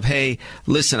of, hey,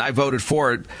 listen, I voted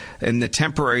for it in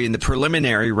the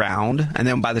preliminary round, and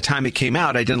then by the time it came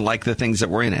out, I didn't like the things that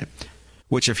were in it.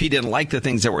 Which, if he didn't like the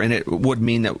things that were in it, would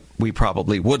mean that we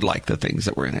probably would like the things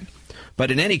that were in it.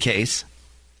 But in any case,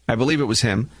 I believe it was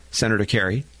him, Senator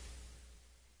Kerry.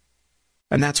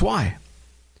 And that's why.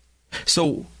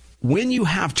 So when you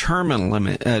have term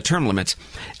limits,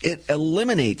 it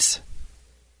eliminates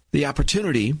the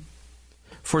opportunity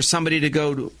for somebody to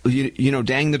go,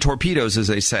 dang the torpedoes, as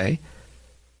they say,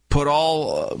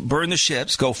 burn the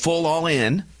ships, go full all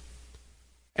in,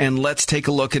 and let's take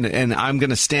a look, and I'm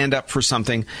going to stand up for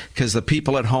something because the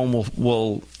people at home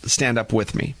will stand up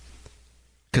with me.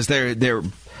 Because they're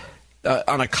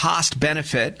on a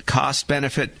cost-benefit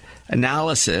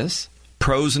analysis,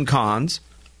 pros and cons,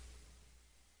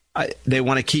 they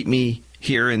want to keep me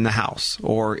here in the House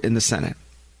or in the Senate.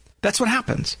 That's what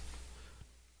happens.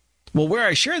 Well, why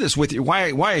I share this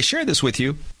with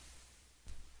you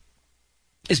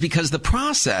is because the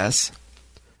process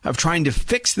of trying to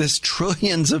fix this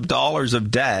trillions of dollars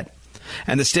of debt,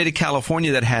 and the state of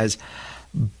California that has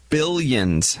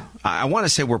billions, I want to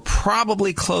say we're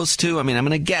probably close to, I'm going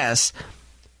to guess,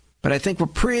 but I think we're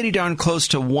pretty darn close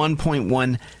to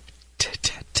 1.1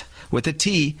 with a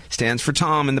T, stands for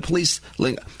Tom in the police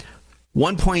link,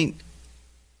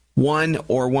 1.1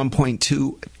 or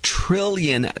 1.2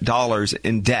 trillion dollars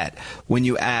in debt when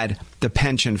you add the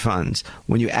pension funds,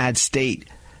 when you add state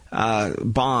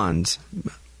bonds,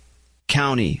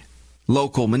 county,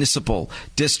 local, municipal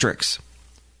districts.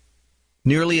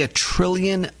 Nearly $1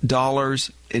 trillion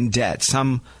in debt.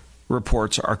 Some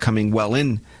reports are coming well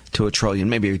into $1 trillion,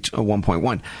 maybe a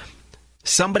 1.1.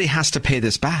 Somebody has to pay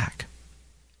this back.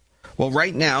 Well,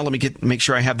 right now, let me make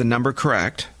sure I have the number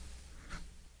correct.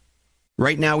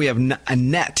 Right now, we have a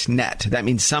net. That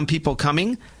means some people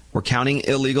coming. We're counting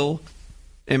illegal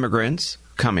immigrants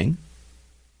coming.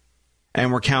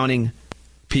 And we're counting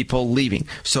people leaving.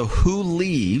 So who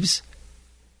leaves,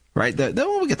 right?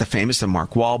 We get the famous, the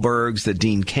Mark Wahlbergs, the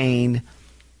Dean Cain.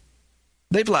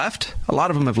 They've left. A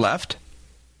lot of them have left.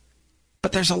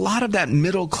 But there's a lot of that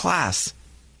middle class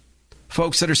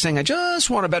folks that are saying, I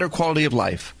just want a better quality of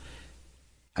life.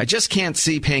 I just can't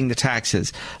see paying the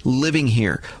taxes, living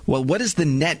here. Well, what is the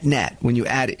net when you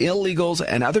add illegals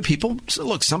and other people? So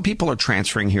look, some people are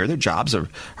transferring here. Their jobs are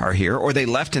here, or they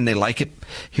left and they like it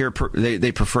here.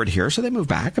 They preferred here, so they move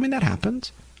back. I mean, that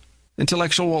happens.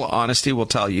 Intellectual honesty will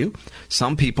tell you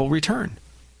some people return.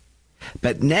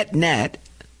 But net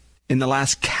in the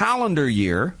last calendar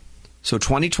year, so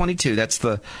 2022, that's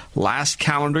the last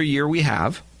calendar year we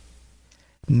have,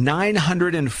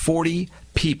 940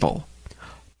 people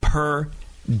per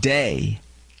day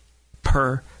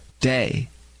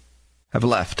have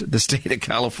left the state of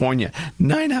California.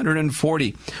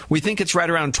 940. We think it's right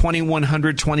around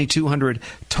 2,100, 2,200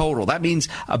 total. That means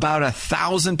about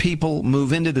 1,000 people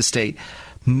move into the state.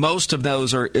 Most of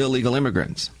those are illegal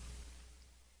immigrants.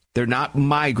 They're not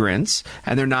migrants,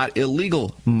 and they're not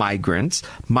illegal migrants.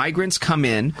 Migrants come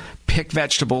in, pick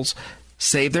vegetables,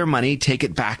 save their money, take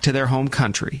it back to their home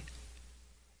country.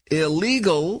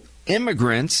 Illegal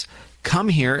immigrants come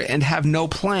here and have no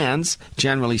plans,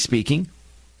 generally speaking,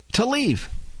 to leave.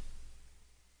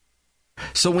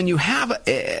 So when you have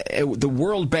the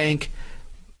World Bank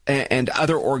and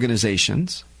other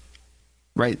organizations,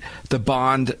 right, the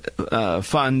bond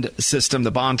fund system,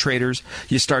 the bond traders,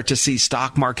 you start to see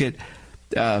stock market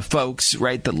folks,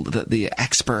 right, the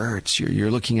experts.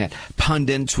 You're looking at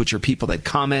pundits, which are people that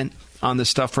comment on this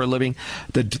stuff for a living,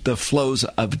 the flows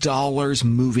of dollars,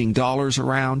 moving dollars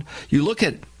around. You look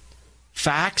at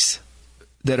facts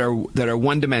that are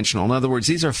one-dimensional. In other words,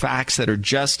 these are facts that are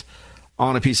just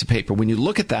on a piece of paper. When you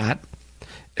look at that,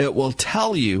 it will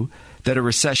tell you that a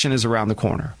recession is around the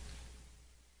corner.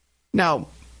 Now,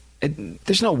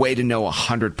 there's no way to know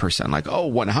 100%, like,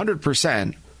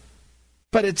 100%,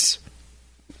 but it's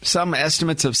some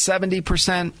estimates of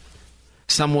 70%.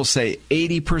 Some will say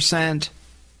 80%.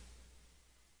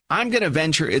 I'm going to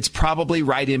venture it's probably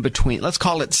right in between. Let's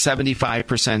call it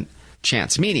 75%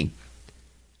 chance, meaning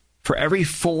for every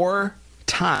 4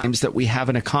 times that we have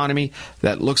an economy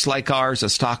that looks like ours, a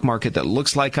stock market that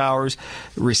looks like ours,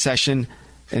 recession,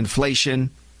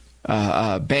 inflation,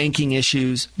 banking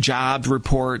issues, job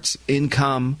reports,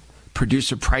 income,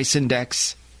 producer price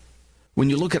index, When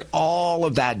you look at all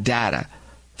of that data,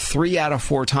 3 out of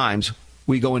 4 times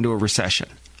we go into a recession.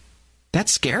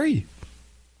 That's scary.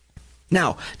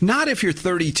 Now, not if you're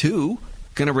 32,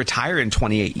 going to retire in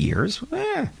 28 years.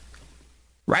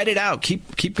 Write it out.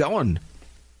 Keep going.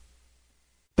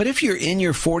 But if you're in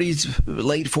your 40s,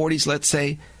 late 40s, let's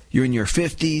say, you're in your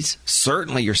 50s,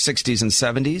 certainly your 60s and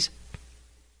 70s,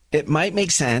 it might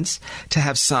make sense to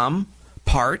have some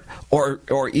part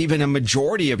or even a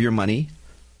majority of your money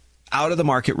out of the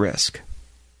market risk.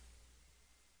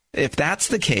 If that's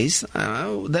the case,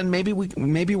 then maybe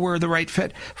we're the right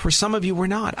fit. For some of you, we're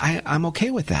not. I'm okay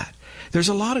with that. There's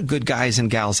a lot of good guys and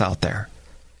gals out there.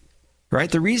 Right?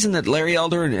 The reason that Larry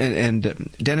Elder and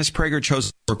Dennis Prager chose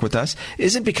to work with us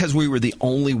isn't because we were the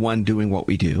only one doing what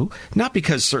we do, not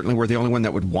because certainly we're the only one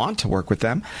that would want to work with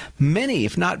them. Many,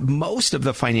 if not most of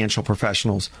the financial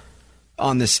professionals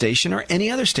on this station or any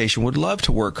other station would love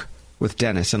to work with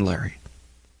Dennis and Larry.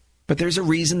 But there's a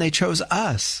reason they chose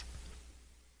us.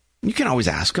 You can always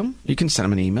ask them. You can send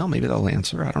them an email. Maybe they'll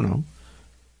answer. I don't know.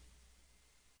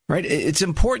 Right? It's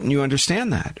important you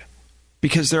understand that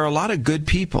because there are a lot of good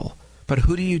people. But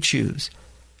who do you choose?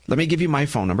 Let me give you my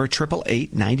phone number,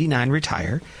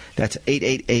 888-99-RETIRE. That's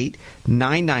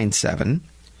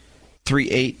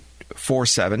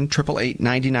 888-997-3847,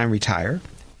 888-99-RETIRE,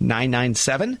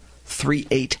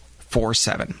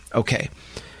 997-3847. Okay.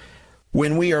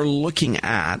 When we are looking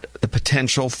at the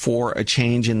potential for a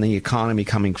change in the economy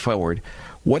coming forward,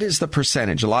 what is the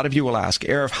percentage? A lot of you will ask,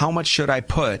 Arif, how much should I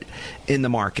put in the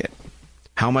market?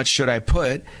 How much should I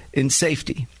put in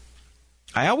safety?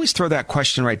 I always throw that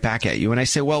question right back at you, and I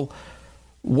say, well,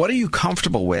 what are you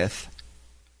comfortable with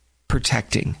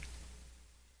protecting?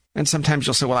 And sometimes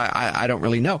you'll say, well, I don't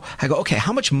really know. I go, okay,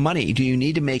 how much money do you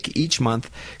need to make each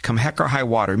month come heck or high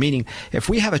water? Meaning, if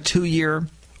we have a 2-year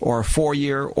or a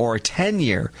 4-year or a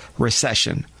 10-year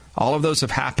recession, all of those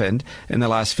have happened in the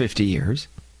last 50 years.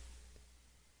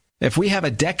 If we have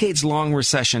a decades-long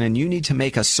recession and you need to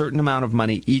make a certain amount of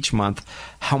money each month,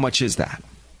 how much is that?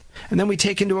 And then we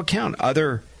take into account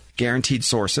other guaranteed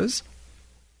sources.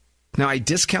 Now, I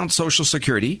discount Social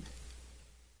Security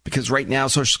because right now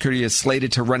Social Security is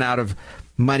slated to run out of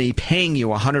money paying you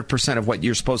 100% of what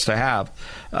you're supposed to have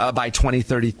by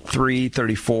 2033,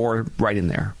 34, right in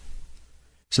there.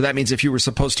 So that means if you were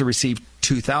supposed to receive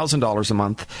 $2,000 a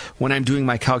month, when I'm doing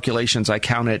my calculations, I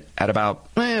count it at about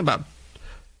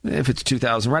if it's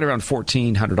 $2,000, right around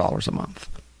 $1,400 a month.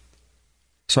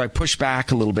 So I push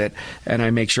back a little bit and I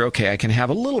make sure, okay, I can have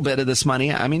a little bit of this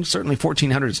money. I mean, certainly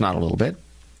 $1,400 is not a little bit.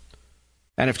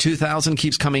 And if $2,000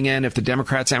 keeps coming in, if the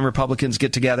Democrats and Republicans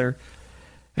get together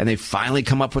and they finally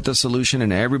come up with a solution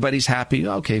and everybody's happy,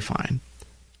 okay, fine.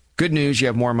 Good news, you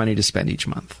have more money to spend each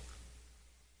month.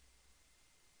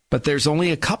 But there's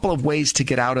only a couple of ways to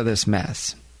get out of this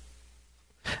mess.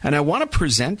 And I want to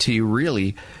present to you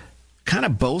really kind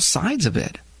of both sides of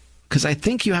it, because I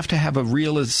think you have to have a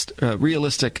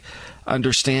realistic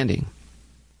understanding.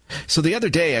 So the other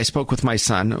day I spoke with my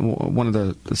son, one of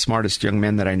the smartest young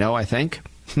men that I know, I think.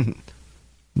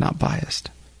 Not biased.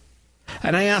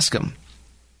 And I asked him,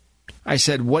 I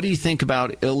said, what do you think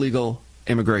about illegal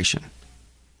immigration?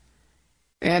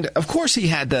 And of course he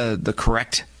had the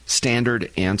correct standard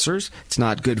answers. It's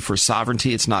not good for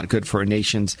sovereignty. It's not good for a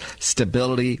nation's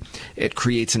stability. It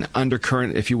creates an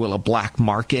undercurrent, if you will, a black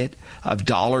market of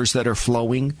dollars that are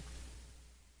flowing.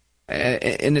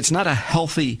 And it's not a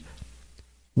healthy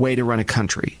way to run a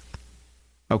country.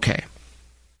 Okay.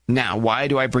 Now, why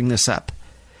do I bring this up?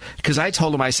 Because I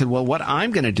told him, I said, well, what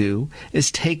I'm going to do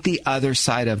is take the other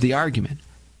side of the argument.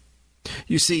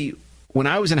 You see, when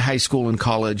I was in high school and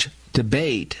college,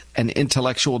 debate and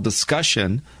intellectual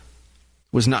discussion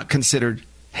was not considered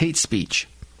hate speech.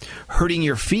 Hurting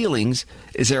your feelings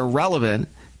is irrelevant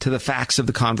to the facts of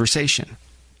the conversation.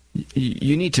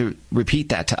 You need to repeat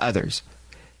that to others.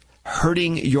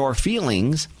 Hurting your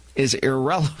feelings is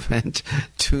irrelevant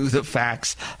to the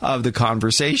facts of the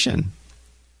conversation.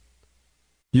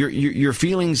 Your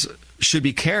feelings should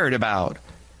be cared about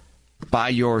by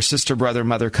your sister, brother,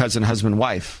 mother, cousin, husband,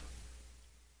 wife,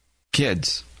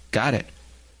 kids. Got it.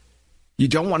 You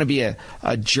don't want to be a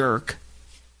jerk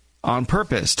on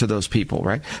purpose to those people,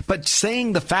 right? But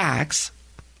saying the facts,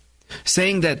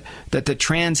 saying that the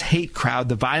trans hate crowd,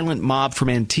 the violent mob from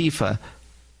Antifa,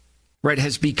 right,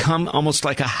 has become almost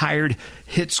like a hired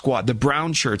hit squad, the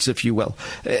brown shirts, if you will,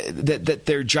 that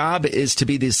their job is to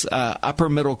be this upper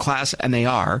middle class, and they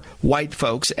are, white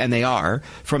folks, and they are,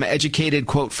 from educated,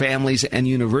 quote, families and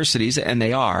universities, and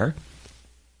they are.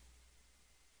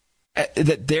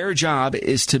 that their job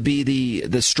is to be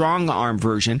the strong arm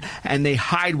version, and they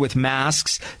hide with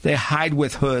masks, they hide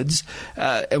with hoods.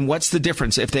 And what's the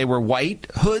difference? If they were white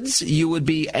hoods, you would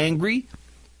be angry,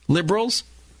 liberals.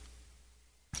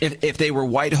 If they were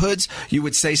white hoods, you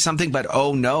would say something, but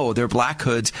oh no, they're black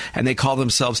hoods, and they call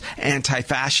themselves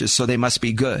anti-fascist, so they must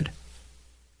be good.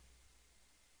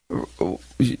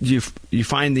 You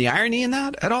find the irony in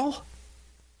that at all?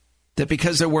 That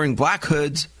because they're wearing black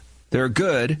hoods, they're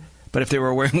good, but if they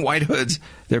were wearing white hoods,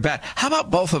 they're bad. How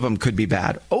about both of them could be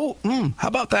bad? How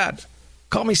about that?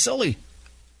 Call me silly.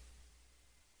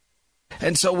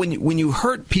 And so when you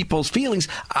hurt people's feelings,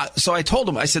 so I told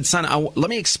him, I said, son, let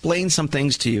me explain some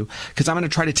things to you, because I'm going to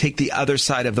try to take the other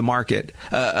side of the market,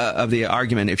 of the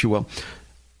argument, if you will,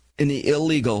 in the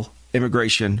illegal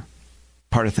immigration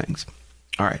part of things.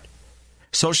 All right.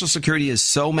 Social Security is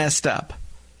so messed up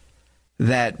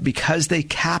that because they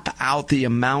cap out the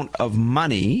amount of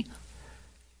money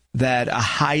that a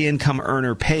high-income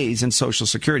earner pays in Social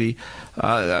Security,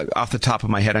 off the top of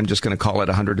my head, I'm just going to call it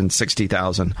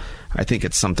 $160,000. I think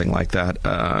it's something like that.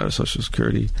 Social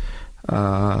Security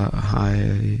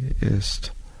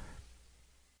highest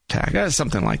tax,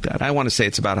 something like that. I want to say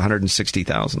it's about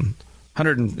 $160,000.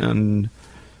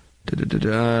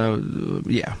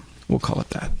 Yeah, we'll call it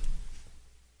that.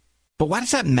 But why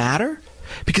does that matter?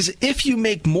 Because if you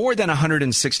make more than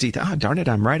 $160,000, darn it,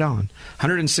 I'm right on.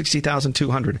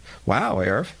 $160,200. Wow,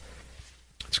 Arif.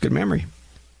 That's a good memory.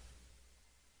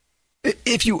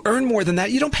 If you earn more than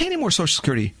that, you don't pay any more Social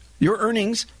Security. Your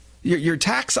earnings, your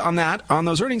tax on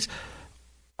those earnings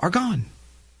are gone.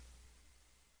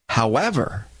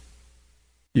 However,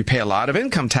 you pay a lot of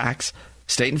income tax,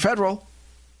 state and federal.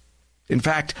 In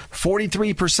fact,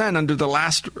 43% under the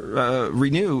last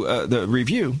review,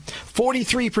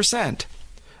 43%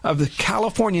 of the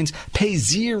Californians pay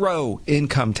zero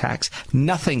income tax.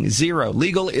 Nothing, zero.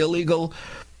 Legal, illegal,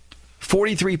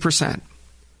 43%.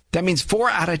 That means 4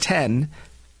 out of 10,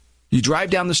 you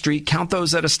drive down the street, count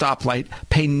those at a stoplight,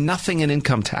 pay nothing in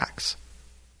income tax.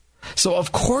 So,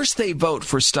 of course, they vote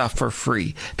for stuff for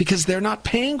free because they're not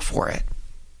paying for it.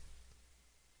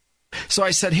 So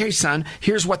I said, hey, son,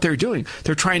 here's what they're doing.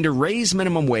 They're trying to raise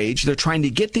minimum wage. They're trying to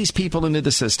get these people into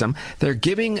the system. They're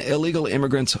giving illegal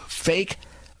immigrants fake,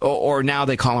 or now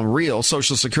they call them real,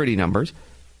 Social Security numbers.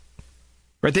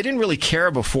 Right? They didn't really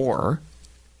care before.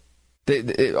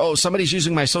 Somebody's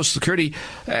using my Social Security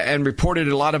and reported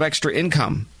a lot of extra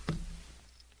income.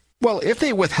 Well, if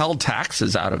they withheld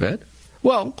taxes out of it,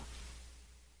 well,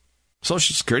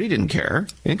 Social Security didn't care.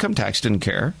 Income tax didn't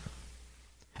care.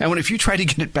 And if you try to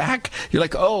get it back, you're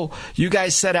like, oh, you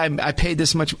guys said I paid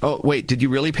this much. Oh, wait, did you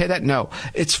really pay that? No,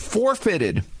 it's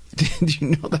forfeited. Did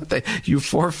you know that you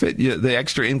forfeit the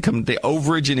extra income, the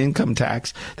overage in income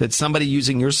tax that somebody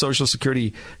using your Social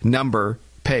Security number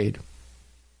paid?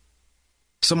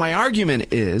 So my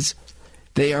argument is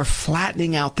they are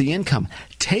flattening out the income,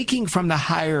 taking from the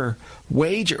higher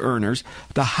wage earners,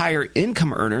 the higher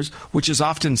income earners, which is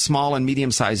often small and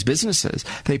medium-sized businesses.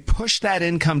 They push that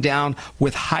income down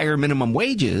with higher minimum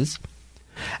wages,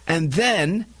 and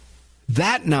then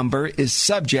that number is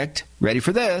subject, ready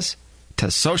for this,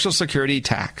 to Social Security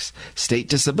tax, state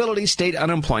disability, state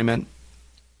unemployment,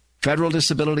 federal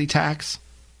disability tax,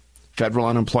 federal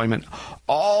unemployment,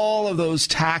 all of those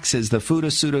taxes, the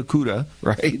futa, suda, kuda,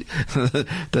 right?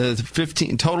 the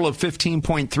total of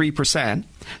 15.3%,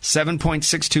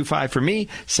 7.625 for me,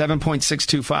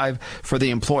 7.625 for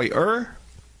the employer.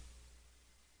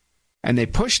 And they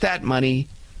push that money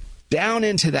down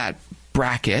into that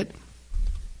bracket.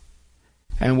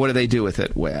 And what do they do with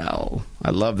it? Well,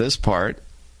 I love this part.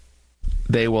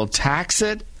 They will tax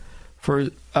it for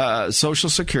Social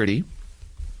Security.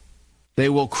 They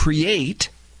will create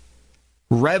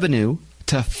revenue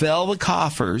to fill the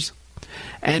coffers.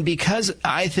 And because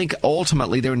I think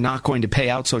ultimately they're not going to pay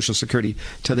out Social Security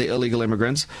to the illegal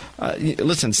immigrants,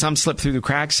 listen, some slip through the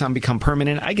cracks, some become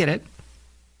permanent. I get it.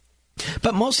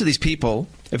 But most of these people,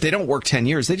 if they don't work 10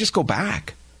 years, they just go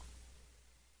back.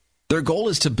 Their goal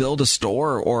is to build a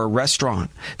store or a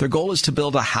restaurant. Their goal is to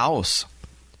build a house.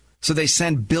 So they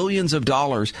send billions of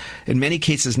dollars, in many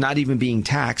cases not even being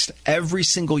taxed, every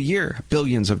single year.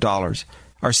 Billions of dollars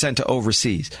are sent to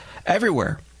overseas,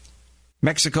 everywhere.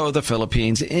 Mexico, the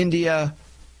Philippines, India,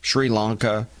 Sri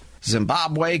Lanka,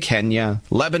 Zimbabwe, Kenya,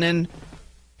 Lebanon,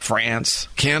 France,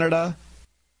 Canada.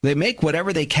 They make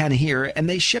whatever they can here and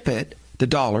they ship it, the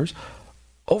dollars,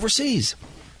 overseas.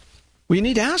 Well, you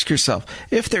need to ask yourself,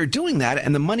 if they're doing that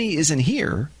and the money isn't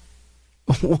here,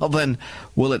 well then,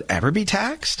 will it ever be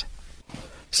taxed?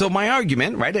 So my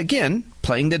argument, right, again,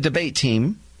 playing the debate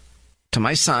team, to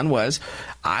my son was,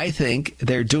 I think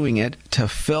they're doing it to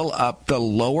fill up the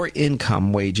lower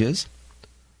income wages,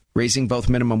 raising both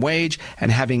minimum wage and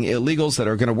having illegals that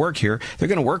are going to work here. They're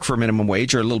going to work for minimum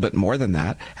wage or a little bit more than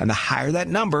that. And the higher that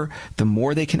number, the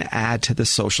more they can add to the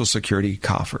Social Security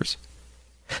coffers.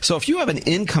 So if you have an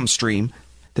income stream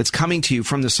that's coming to you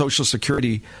from the Social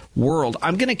Security world,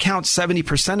 I'm going to count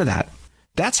 70% of that.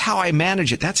 That's how I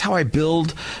manage it. That's how I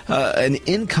build an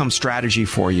income strategy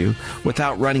for you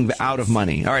without running out of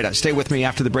money. All right, stay with me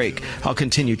after the break. I'll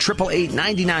continue.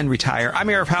 888-99-RETIRE. I'm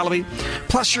Arif Halaby.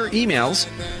 Plus your emails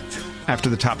after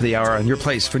the top of the hour on your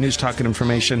place for news, talk, and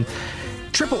information.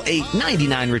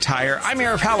 888-99-RETIRE. I'm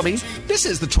Arif Halaby. This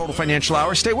is the Total Financial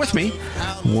Hour. Stay with me.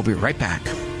 We'll be right back.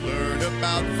 Learn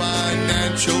about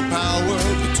financial power,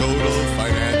 the Total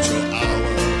Financial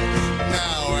Hour.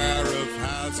 Now Arif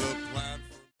has a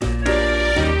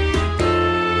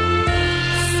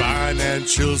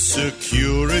Financial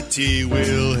security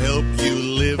will help you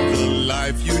live the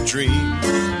life you dream.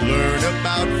 Learn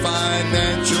about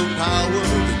financial power,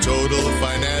 the Total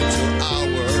Financial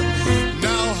Hour.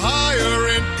 Now higher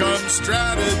income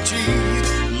strategy.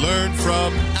 Learn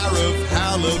from Arif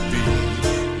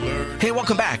Halaby. Hey,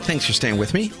 welcome back. Thanks for staying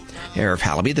with me. Arif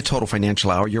Halaby, the Total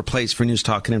Financial Hour, your place for news,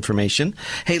 talk, and information.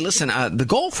 Hey, listen, the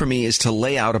goal for me is to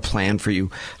lay out a plan for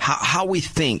you, how we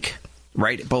think,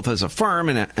 right, both as a firm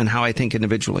and how I think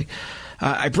individually.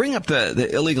 I bring up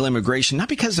the illegal immigration, not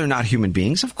because they're not human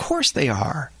beings. Of course they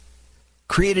are.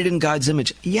 Created in God's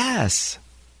image, yes.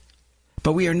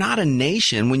 But we are not a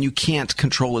nation when you can't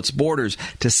control its borders,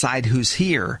 decide who's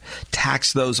here,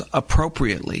 tax those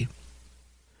appropriately.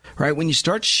 Right? When you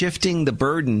start shifting the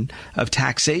burden of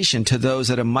taxation to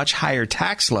those at a much higher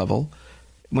tax level,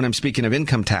 when I'm speaking of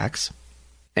income tax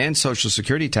and Social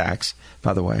Security tax,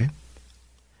 by the way,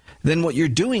 then what you're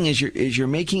doing is you're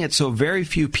making it so very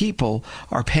few people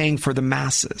are paying for the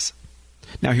masses.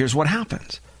 Now, here's what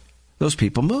happens. Those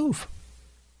people move.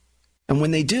 And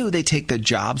when they do, they take the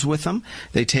jobs with them.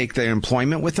 They take their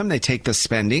employment with them. They take the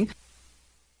spending.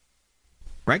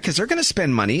 Right? Because they're going to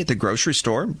spend money at the grocery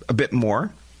store, a bit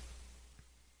more.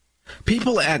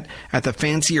 People at the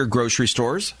fancier grocery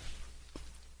stores,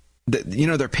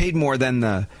 they're paid more than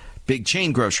the big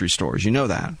chain grocery stores. You know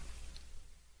that.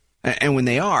 And when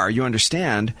they are, you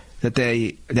understand that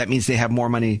that means they have more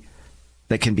money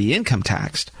that can be income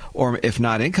taxed. Or if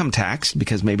not income taxed,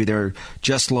 because maybe they're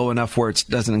just low enough where it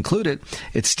doesn't include it,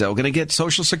 it's still going to get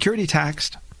Social Security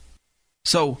taxed.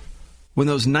 So when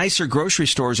those nicer grocery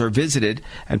stores are visited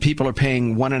and people are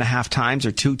paying 1.5 times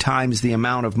or 2 times the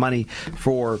amount of money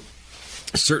for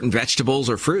certain vegetables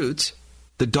or fruits,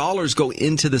 the dollars go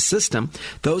into the system.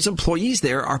 Those employees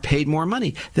there are paid more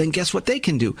money. Then guess what they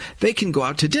can do? They can go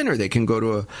out to dinner. They can go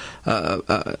to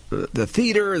the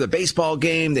theater, the baseball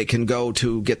game. They can go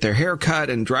to get their hair cut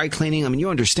and dry cleaning. I mean, you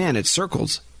understand, it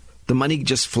circles. The money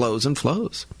just flows and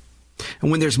flows.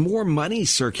 And when there's more money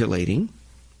circulating,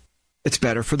 it's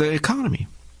better for the economy.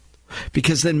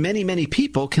 Because then many, many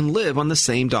people can live on the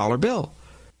same dollar bill.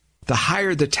 The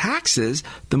higher the taxes,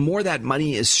 the more that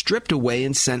money is stripped away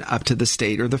and sent up to the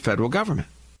state or the federal government.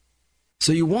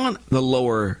 So you want the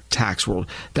lower tax world.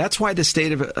 That's why the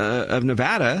state of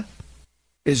Nevada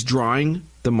is drawing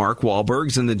the Mark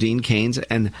Wahlbergs and the Dean Cains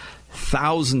and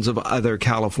thousands of other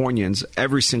Californians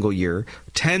every single year,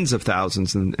 tens of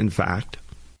thousands, in fact.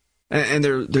 And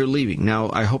they're leaving. Now,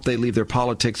 I hope they leave their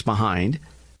politics behind,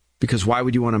 because why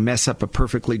would you want to mess up a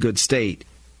perfectly good state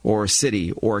or a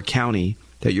city or a county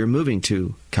that you're moving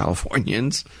to,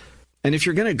 Californians? And if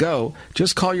you're going to go,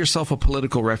 just call yourself a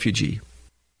political refugee,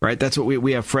 right? That's what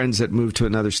we have friends that moved to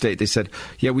another state. They said,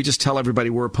 yeah, we just tell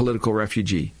everybody we're a political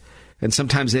refugee. And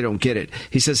sometimes they don't get it.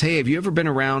 He says, hey, have you ever been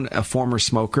around a former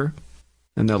smoker?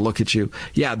 And they'll look at you.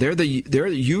 Yeah, they're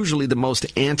usually the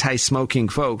most anti-smoking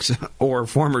folks, or a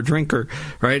former drinker,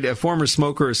 right? A former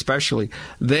smoker especially.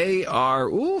 They are,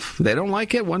 they don't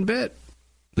like it one bit.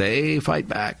 They fight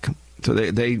back. So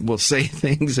they will say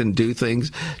things and do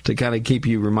things to kind of keep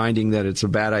you reminding that it's a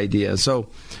bad idea. So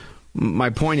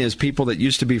my point is, people that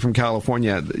used to be from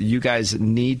California, you guys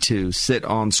need to sit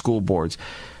on school boards.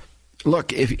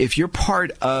 Look, if you're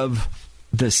part of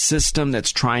the system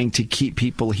that's trying to keep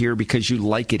people here because you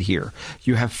like it here,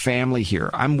 you have family here,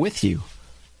 I'm with you,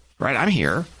 right? I'm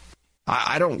here.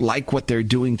 I don't like what they're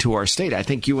doing to our state. I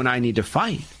think you and I need to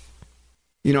fight.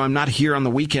 I'm not here on the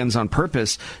weekends on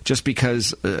purpose just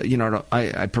because,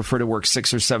 I prefer to work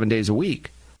 6 or 7 days a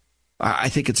week. I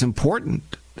think it's important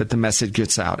that the message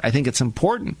gets out. I think it's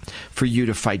important for you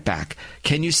to fight back.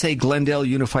 Can you say Glendale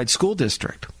Unified School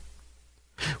District?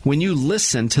 When you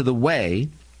listen to the way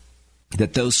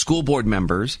that those school board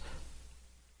members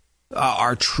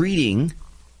are treating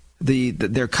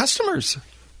their customers.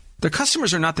 The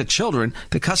customers are not the children.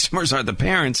 The customers are the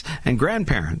parents and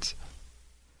grandparents.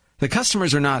 The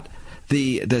customers are not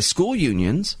the school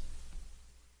unions,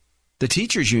 the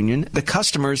teachers union. The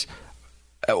customers,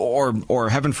 or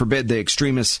heaven forbid, the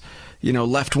extremist,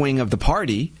 left wing of the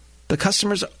party. The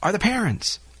customers are the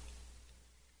parents.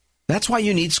 That's why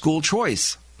you need school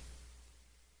choice.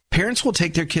 Parents will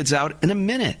take their kids out in a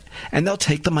minute, and they'll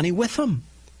take the money with them.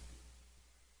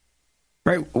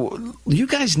 Right? You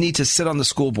guys need to sit on the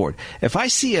school board. If I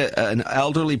see an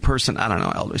elderly person, I don't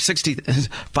know,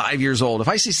 65 years old, if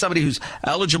I see somebody who's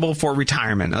eligible for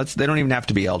retirement, they don't even have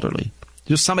to be elderly,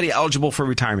 just somebody eligible for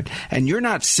retirement, and you're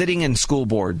not sitting in school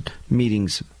board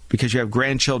meetings because you have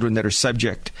grandchildren that are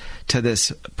subject to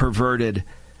this perverted,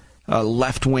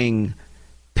 left-wing,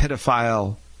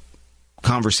 pedophile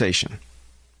conversation.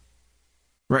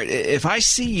 Right? If I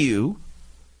see you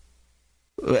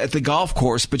at the golf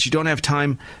course, but you don't have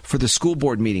time for the school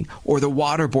board meeting or the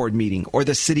water board meeting or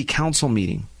the city council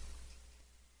meeting,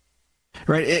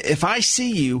 right? If I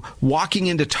see you walking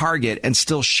into Target and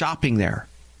still shopping there.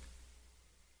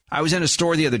 I was in a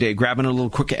store the other day grabbing a little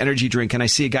quick energy drink, and I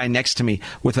see a guy next to me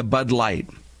with a Bud Light.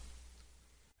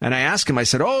 And I asked him, I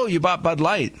said, "Oh, you bought Bud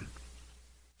Light?"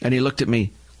 And he looked at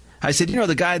me. I said,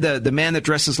 "The guy, the man that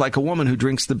dresses like a woman who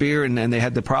drinks the beer and they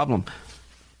had the problem."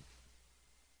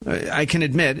 I can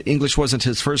admit English wasn't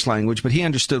his first language, but he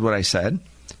understood what I said.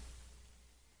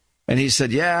 And he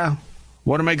said, "Yeah,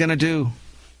 what am I going to do?"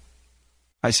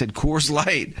 I said, "Coors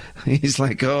Light." He's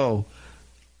like, "Oh."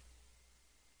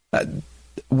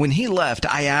 When he left,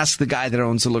 I asked the guy that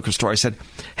owns the liquor store, I said,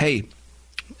 "Hey,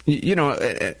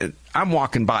 I'm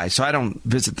walking by, so I don't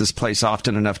visit this place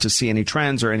often enough to see any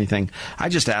trends or anything." I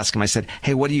just asked him, I said,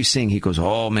 "Hey, what are you seeing?" He goes,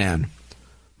 "Oh, man,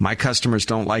 my customers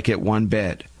don't like it one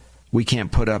bit. We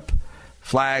can't put up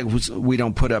flags. We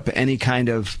don't put up any kind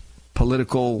of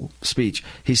political speech."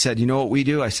 He said, "You know what we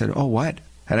do?" I said, "Oh, what?"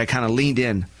 And I kind of leaned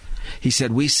in. He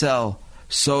said, "We sell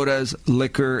sodas,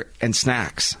 liquor, and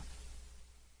snacks."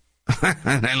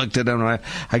 And I looked at him and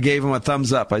I gave him a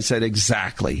thumbs up. I said,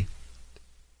 "Exactly.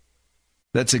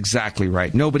 That's exactly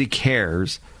right. Nobody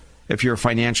cares if you're a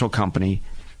financial company,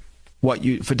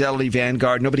 Fidelity,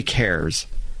 Vanguard, nobody cares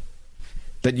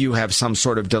that you have some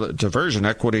sort of diversion,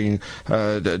 equity,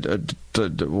 I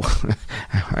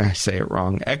say it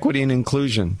wrong, equity and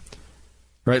inclusion,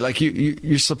 right? Like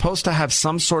you're supposed to have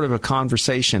some sort of a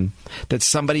conversation that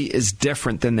somebody is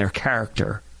different than their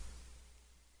character.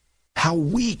 How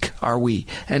weak are we?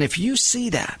 And if you see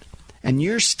that, and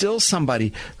you're still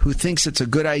somebody who thinks it's a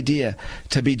good idea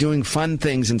to be doing fun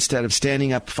things instead of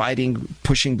standing up, fighting,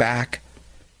 pushing back,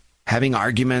 having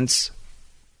arguments,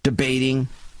 debating,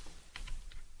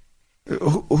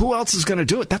 who else is going to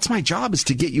do it? That's my job, is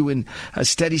to get you in a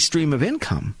steady stream of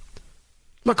income.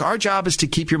 Look, our job is to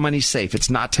keep your money safe. It's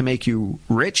not to make you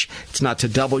rich. It's not to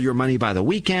double your money by the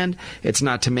weekend. It's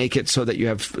not to make it so that you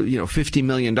have, $50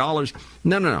 million.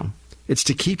 No. It's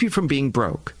to keep you from being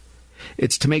broke.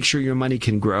 It's to make sure your money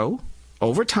can grow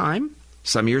over time.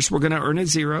 Some years we're going to earn at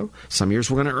zero. Some years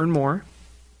we're going to earn more.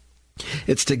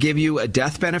 It's to give you a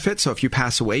death benefit, so if you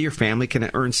pass away, your family can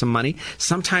earn some money.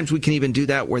 Sometimes we can even do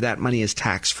that where that money is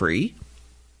tax-free.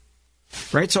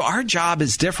 Right? So our job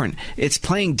is different. It's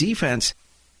playing defense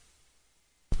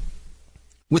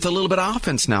with a little bit of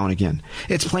offense now and again.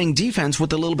 It's playing defense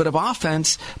with a little bit of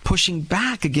offense, pushing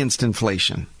back against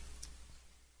inflation.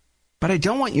 But I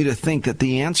don't want you to think that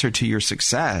the answer to your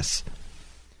success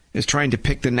is trying to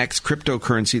pick the next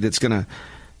cryptocurrency that's going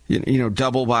to,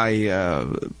 double by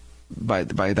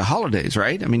the holidays,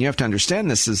 right? I mean, you have to understand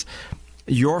this is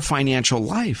your financial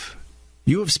life.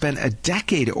 You have spent a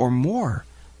decade or more,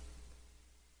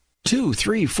 2,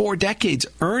 3, 4 decades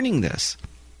earning this.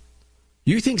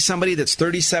 You think somebody that's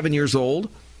 37 years old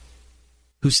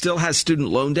who still has student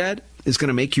loan debt is going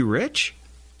to make you rich?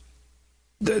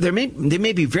 They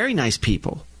may be very nice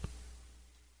people,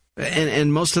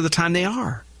 and most of the time they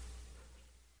are.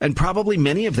 And probably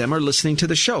many of them are listening to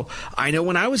the show. I know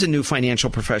when I was a new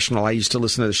financial professional, I used to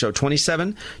listen to the show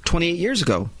 28 years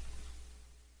ago.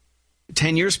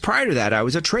 10 years prior to that, I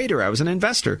was a trader. I was an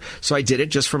investor. So I did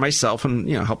it just for myself and,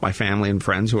 help my family and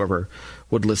friends, whoever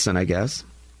would listen, I guess.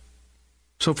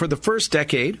 So for the first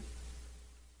decade,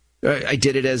 I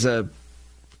did it as an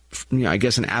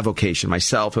avocation.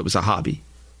 Myself, it was a hobby.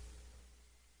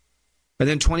 And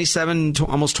then 27 to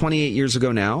almost 28 years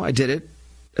ago now, I did it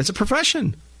as a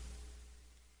profession.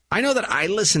 I know that I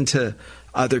listened to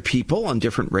other people on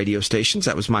different radio stations.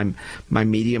 That was my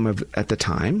medium at the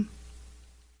time,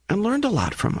 and learned a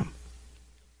lot from them.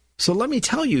 So let me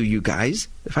tell you, you guys,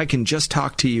 if I can just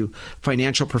talk to you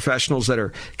financial professionals that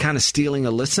are kind of stealing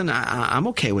a listen, I'm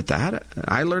okay with that.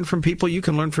 I learn from people. You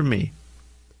can learn from me.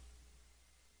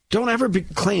 Don't ever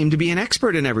claim to be an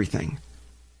expert in everything.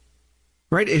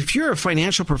 Right? If you're a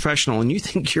financial professional and you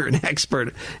think you're an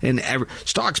expert in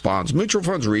stocks, bonds, mutual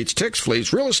funds, REITs, ticks,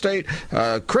 fleets, real estate,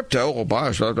 crypto, oh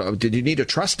gosh, did you need a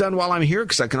trust done while I'm here?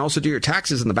 Because I can also do your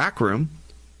taxes in the back room.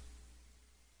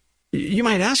 You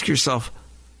might ask yourself,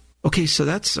 okay, so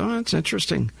that's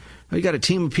interesting. You got a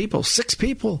team of people, 6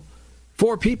 people,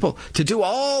 4 people to do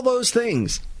all those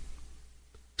things.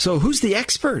 So who's the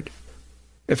expert?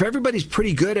 If everybody's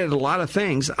pretty good at a lot of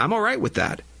things, I'm all right with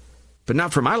that. But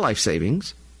not for my life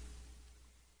savings.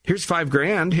 Here's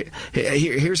 $5,000.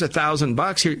 Here's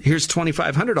 $1,000. Here's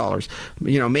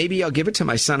 $2,500. Maybe I'll give it to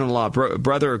my son-in-law,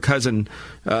 brother or cousin,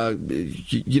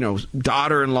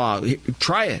 daughter-in-law.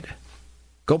 Try it.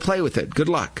 Go play with it. Good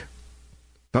luck.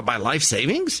 But my life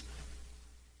savings?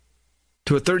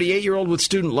 To a 38-year-old with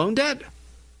student loan debt?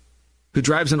 Who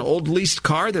drives an old leased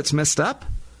car that's messed up?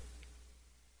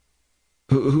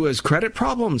 Who has credit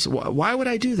problems? Why would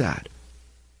I do that?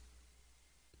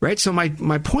 Right? So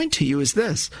my point to you is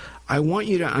this. I want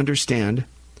you to understand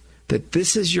that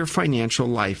this is your financial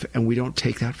life, and we don't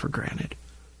take that for granted.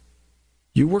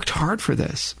 You worked hard for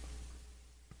this.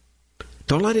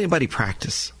 Don't let anybody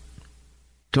practice.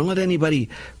 Don't let anybody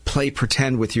play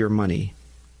pretend with your money.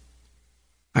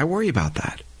 I worry about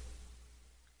that.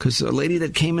 Because a lady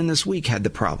that came in this week had the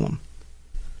problem.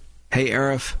 Hey,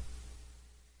 Arif,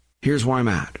 here's where I'm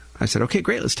at. I said, okay,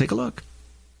 great, let's take a look.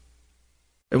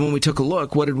 And when we took a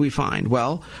look, what did we find?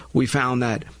 Well, we found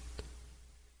that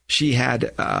she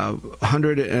had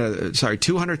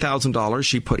 $200,000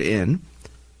 she put in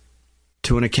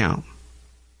to an account.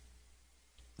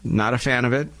 Not a fan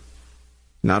of it.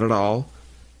 Not at all.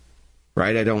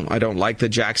 Right? I don't like the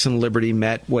Jackson Liberty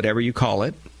Met, whatever you call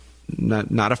it.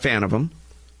 Not a fan of them.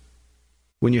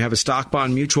 When you have a stock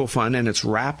bond mutual fund and it's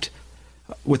wrapped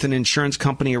with an insurance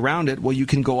company around it, well, you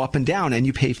can go up and down and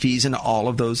you pay fees in all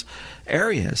of those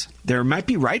areas. There might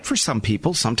be right for some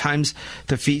people. Sometimes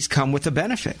the fees come with a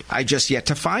benefit. I just yet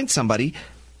to find somebody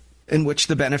in which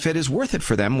the benefit is worth it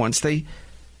for them once they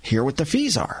hear what the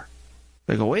fees are.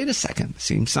 They go, wait a second,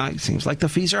 seems like the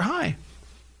fees are high.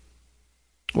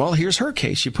 Well, here's her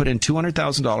case. She put in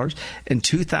 $200,000 in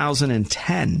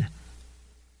 2010.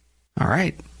 All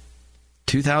right.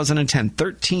 2010,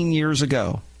 13 years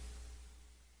ago.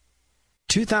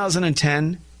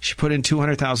 2010, she put in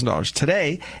 $200,000.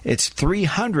 Today, it's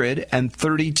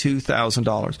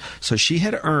 $332,000. So she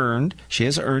has earned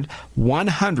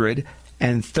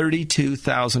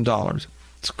 $132,000.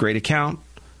 It's a great account.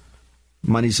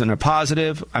 Money's in a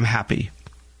positive. I'm happy.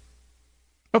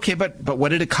 Okay, but what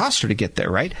did it cost her to get there,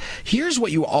 right? Here's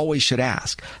what you always should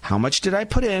ask. How much did I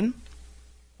put in?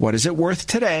 What is it worth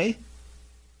today?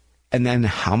 And then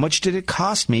how much did it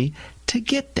cost me to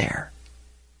get there?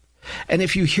 And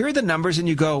if you hear the numbers and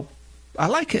you go, I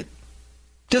like it.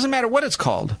 Doesn't matter what it's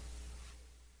called.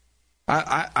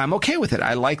 I'm okay with it.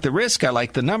 I like the risk. I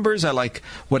like the numbers. I like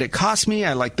what it cost me.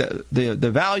 I like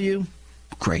the value.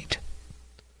 Great.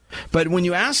 But when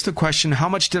you ask the question, how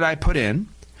much did I put in?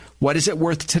 What is it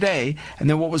worth today? And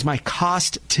then what was my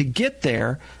cost to get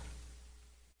there?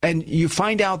 And you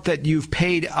find out that you've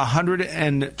paid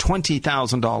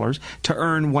 $120,000 to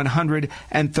earn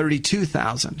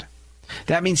 $132,000.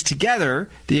 That means together,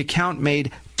 the account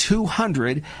made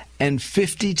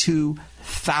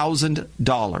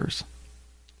 $252,000.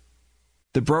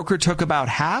 The broker took about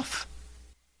half,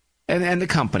 and the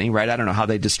company, right? I don't know how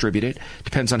they distribute it.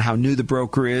 Depends on how new the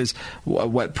broker is,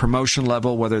 what promotion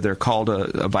level, whether they're called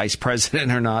a vice president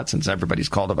or not, since everybody's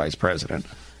called a vice president.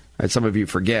 Right? Some of you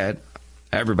forget,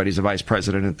 everybody's a vice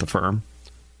president at the firm.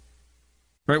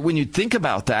 Right? When you think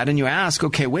about that and you ask,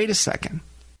 okay, wait a second.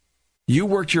 You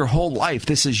worked your whole life.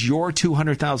 This is your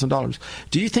 $200,000.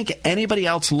 Do you think anybody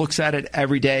else looks at it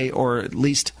every day or at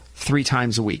least 3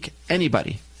 times a week?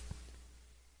 Anybody?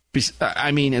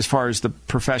 I mean, as far as the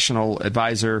professional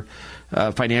advisor,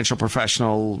 financial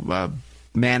professional,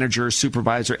 manager,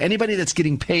 supervisor, anybody that's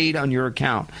getting paid on your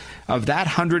account of that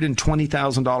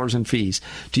 $120,000 in fees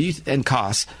and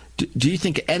costs, do you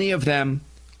think any of them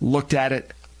looked at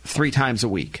it 3 times a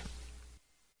week?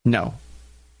 No.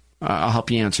 I'll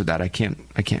help you answer that. I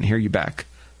can't hear you back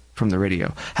from the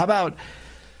radio. How about,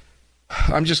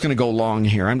 I'm just going to go long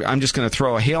here. I'm just going to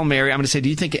throw a Hail Mary. I'm going to say, do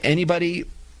you think anybody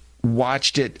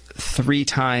watched it 3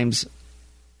 times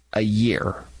a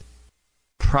year?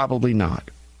 Probably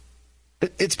not.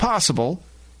 It's possible.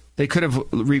 They could have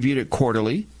reviewed it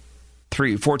quarterly.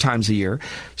 4 times a year.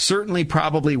 Certainly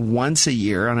probably once a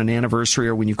year on an anniversary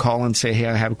or when you call and say, hey,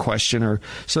 I have a question. Or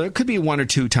so it could be 1 or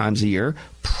 2 times a year.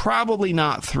 Probably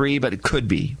not 3, but it could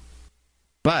be.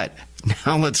 But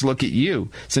now let's look at you.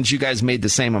 Since you guys made the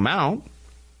same amount,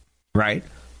 right?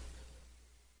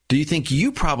 Do you think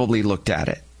you probably looked at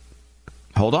it?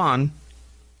 Hold on.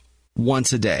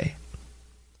 Once a day.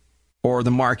 Or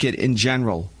the market in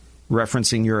general,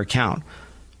 referencing your account.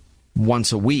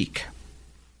 Once a week.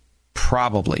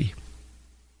 Probably.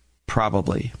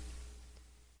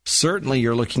 Certainly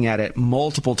you're looking at it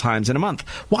multiple times in a month.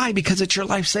 Why? Because it's your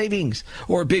life savings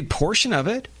or a big portion of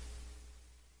it.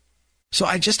 So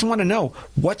I just want to know,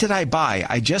 what did I buy?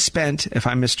 I just spent, if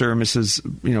I'm Mr. or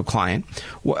Mrs. client,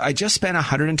 I just spent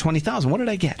 $120,000. What did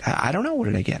I get? I don't know. What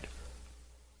did I get?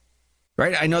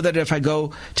 Right? I know that if I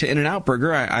go to In-N-Out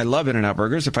Burger, I love In-N-Out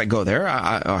Burgers. If I go there,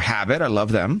 I have it. I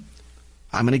love them.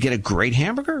 I'm going to get a great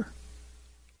hamburger.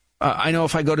 I know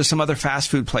if I go to some other fast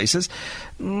food places,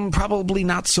 probably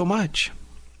not so much.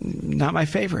 Not my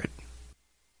favorite.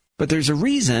 But there's a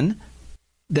reason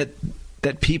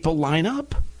that people line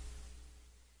up.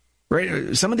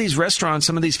 Right? Some of these restaurants,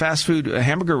 some of these fast food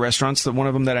hamburger restaurants, one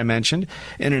of them that I mentioned,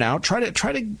 In-N-Out, try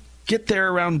to get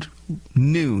there around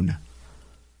noon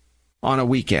on a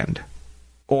weekend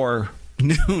or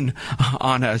noon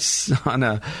on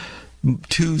a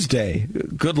Tuesday.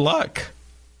 Good luck.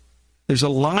 There's a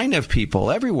line of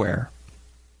people everywhere.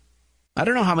 I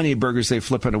don't know how many burgers they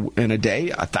flip in a day.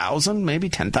 1,000, maybe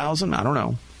 10,000. I don't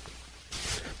know.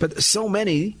 But so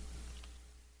many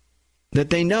that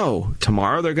they know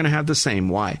tomorrow they're going to have the same.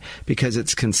 Why? Because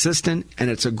it's consistent and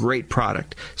it's a great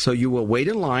product. So you will wait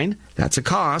in line. That's a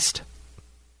cost.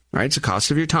 Right? It's a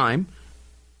cost of your time.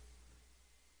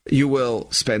 You will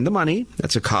spend the money.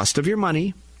 That's a cost of your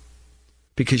money.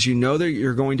 Because you know that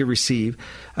you're going to receive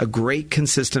a great,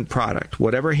 consistent product,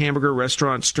 whatever hamburger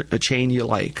restaurant chain you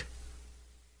like.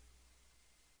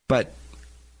 But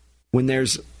when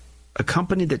there's a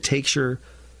company that takes your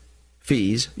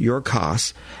fees, your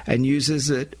costs, and uses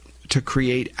it to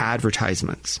create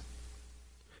advertisements,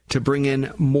 to bring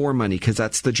in more money, because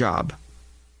that's the job,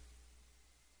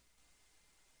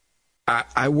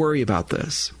 I worry about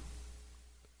this.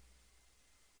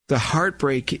 The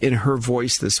heartbreak in her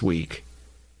voice this week.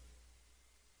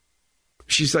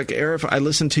 She's like, Arif, I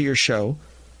listened to your show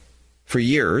for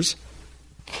years,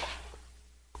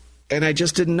 and I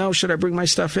just didn't know, should I bring my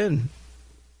stuff in?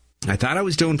 I thought I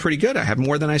was doing pretty good. I have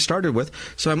more than I started with,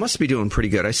 so I must be doing pretty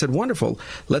good. I said, wonderful.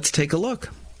 Let's take a look.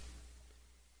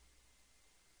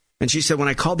 And she said, when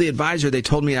I called the advisor, they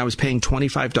told me I was paying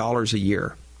 $25 a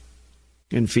year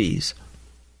in fees.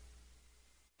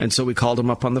 And so we called them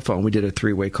up on the phone. We did a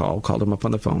 3-way call, called them up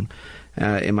on the phone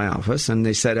in my office, and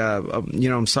they said,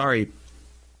 I'm sorry.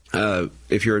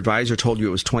 If your advisor told you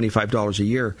it was $25 a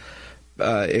year,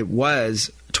 it was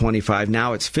 $25.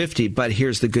 Now it's $50. But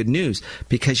here's the good news: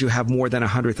 because you have more than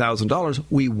 $100,000,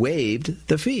 we waived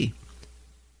the fee.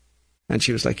 And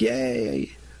she was like,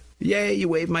 "Yay, yay! You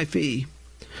waived my fee."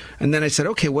 And then I said,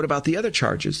 "Okay, what about the other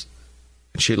charges?"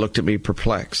 And she looked at me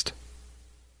perplexed.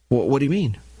 What do you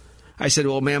mean? I said,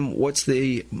 "Well, ma'am, what's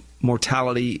the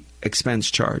mortality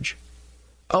expense charge?"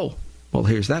 "Oh. Well,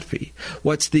 here's that fee."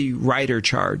 "What's the rider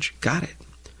charge?" "Got it."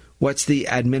 "What's the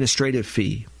administrative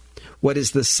fee?" "What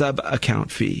is the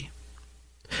sub-account fee?"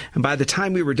 And by the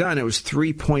time we were done, it was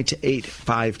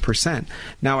 3.85%.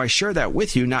 Now, I share that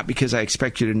with you, not because I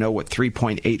expect you to know what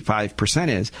 3.85%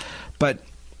 is, but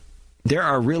there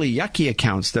are really yucky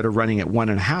accounts that are running at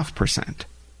 1.5%.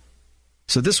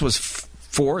 So this was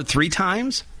 3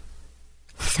 times?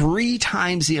 3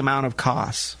 times the amount of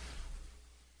costs.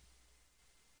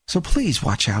 So please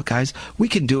watch out, guys. We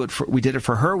can do it. We did it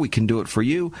for her. We can do it for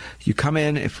you. You come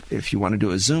in if you want to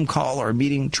do a Zoom call or a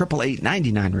meeting.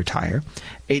 888-99-RETIRE.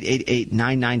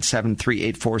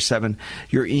 888-997-3847.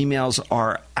 Your emails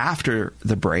are after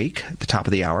the break, the top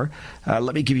of the hour.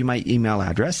 Let me give you my email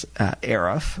address.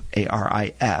 Arif,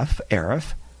 A-R-I-F,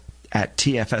 Arif at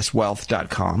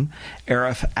tfswealth.com.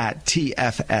 Arif at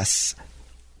tfswealth,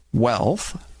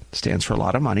 stands for a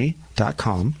lot of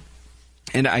money.com.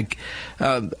 And I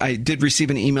did receive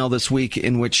an email this week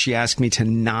in which she asked me to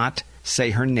not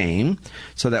say her name.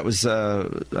 So that was,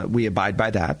 we abide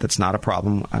by that. That's not a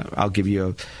problem. I'll give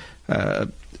you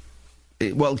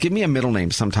give me a middle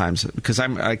name sometimes, because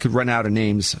I could run out of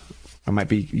names. I might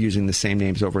be using the same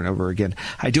names over and over again.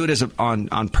 I do it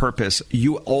on purpose.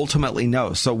 You ultimately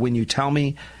know. So when you tell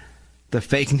me the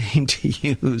fake name to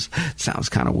use, sounds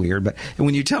kind of weird, but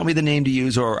when you tell me the name to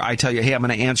use, or I tell you, hey, I'm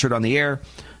going to answer it on the air,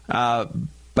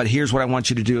 but here's what I want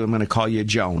you to do. I'm going to call you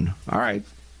Joan. All right.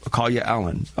 I'll call you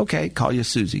Ellen. Okay. Call you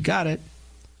Susie. Got it.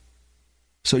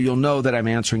 So you'll know that I'm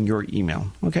answering your email.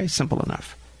 Okay, simple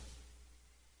enough.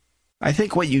 I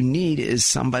think what you need is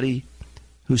somebody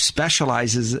who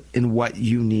specializes in what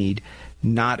you need,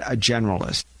 not a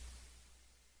generalist.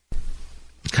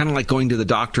 Kind of like going to the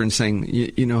doctor and saying,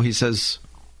 he says,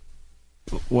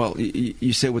 well,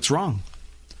 you say, what's wrong?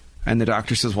 And the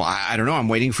doctor says, well, I don't know. I'm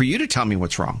waiting for you to tell me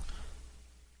what's wrong.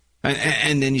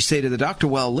 And then you say to the doctor,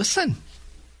 well, listen,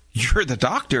 you're the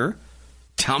doctor.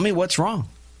 Tell me what's wrong.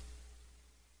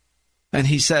 And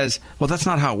he says, well, that's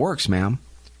not how it works, ma'am.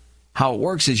 How it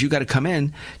works is you got to come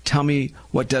in, tell me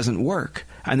what doesn't work.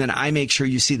 And then I make sure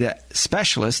you see the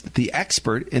specialist, the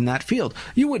expert in that field.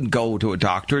 You wouldn't go to a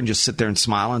doctor and just sit there and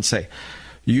smile and say,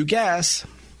 you guess.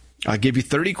 I'll give you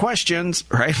 30 questions,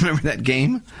 right? Remember that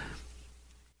game?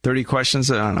 30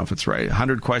 questions. I don't know if it's right.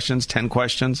 100 questions, 10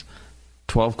 questions,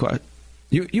 12 questions.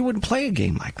 You wouldn't play a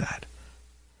game like that.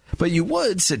 But you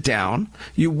would sit down.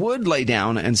 You would lay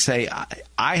down and say,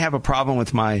 I have a problem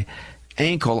with my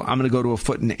ankle. I'm going to go to a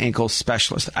foot and ankle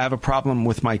specialist. I have a problem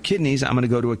with my kidneys. I'm going to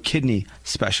go to a kidney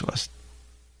specialist.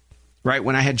 Right?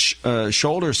 When I had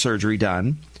shoulder surgery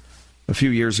done a few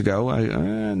years ago,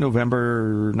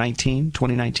 November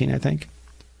 2019, I think.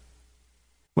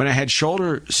 When I had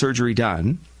shoulder surgery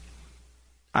done,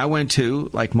 I went to,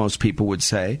 like most people would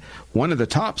say, one of the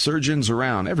top surgeons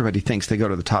around. Everybody thinks they go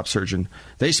to the top surgeon.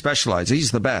 They specialize.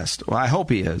 He's the best. Well, I hope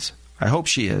he is. I hope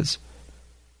she is.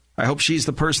 I hope she's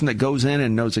the person that goes in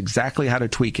and knows exactly how to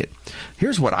tweak it.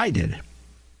 Here's what I did.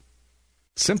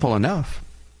 Simple enough.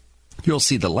 You'll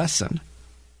see the lesson.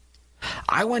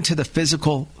 I went to the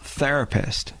physical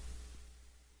therapist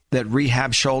that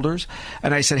rehabs shoulders,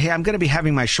 and I said, hey, I'm going to be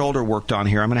having my shoulder worked on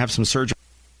here. I'm going to have some surgery.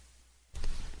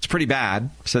 It's pretty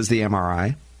bad, says the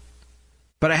MRI.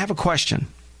 But I have a question.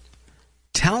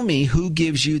 Tell me who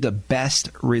gives you the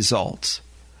best results.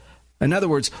 In other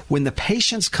words, when the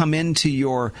patients come into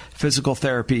your physical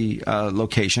therapy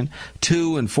location,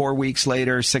 2 and 4 weeks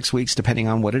later, 6 weeks, depending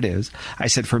on what it is, I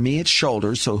said, for me, it's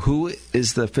shoulders. So who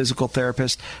is the physical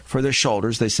therapist for the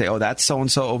shoulders? They say, oh, that's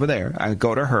so-and-so over there. I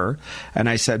go to her, and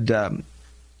I said,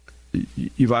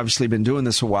 you've obviously been doing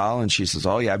this a while. And she says,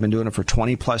 oh, yeah, I've been doing it for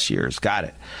 20 plus years. Got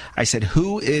it. I said,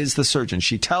 who is the surgeon?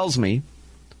 She tells me,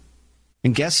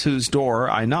 and guess whose door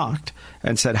I knocked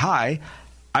and said, hi,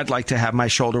 I'd like to have my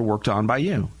shoulder worked on by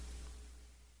you.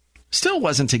 Still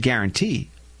wasn't a guarantee,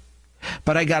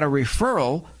 but I got a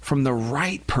referral from the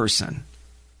right person.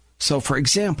 So, for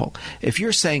example, if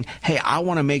you're saying, hey, I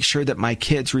want to make sure that my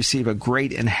kids receive a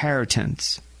great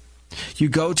inheritance, you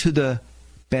go to the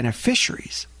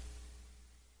beneficiaries.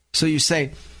 So you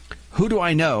say, who do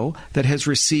I know that has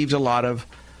received a lot of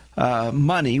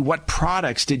money? What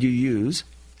products did you use?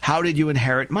 How did you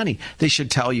inherit money? They should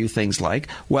tell you things like,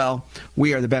 well,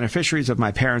 we are the beneficiaries of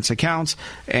my parents' accounts,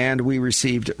 and we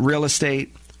received real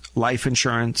estate, life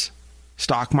insurance,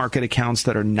 stock market accounts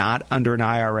that are not under an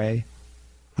IRA,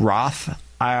 Roth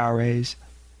IRAs.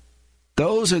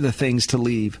 Those are the things to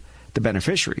leave the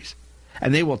beneficiaries.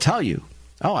 And they will tell you,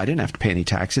 oh, I didn't have to pay any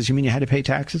taxes. You mean you had to pay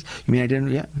taxes? You mean I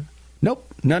didn't? Yeah.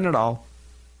 Nope, none at all.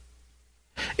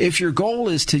 If your goal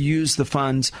is to use the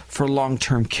funds for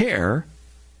long-term care,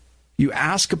 you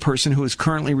ask a person who is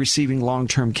currently receiving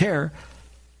long-term care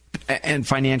and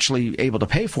financially able to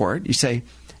pay for it. You say,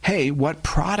 hey, what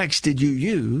products did you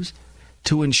use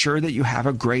to ensure that you have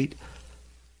a great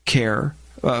care,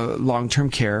 long-term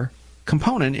care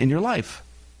component in your life?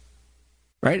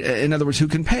 Right? In other words, who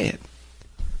can pay it?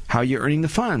 How are you earning the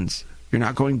funds? You're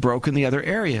not going broke in the other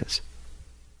areas.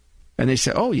 And they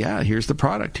say, oh, yeah, here's the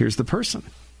product. Here's the person.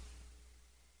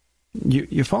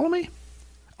 You follow me?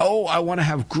 Oh, I want to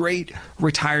have great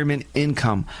retirement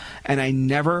income, and I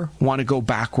never want to go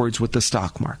backwards with the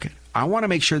stock market. I want to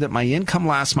make sure that my income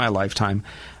lasts my lifetime.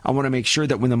 I want to make sure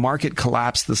that when the market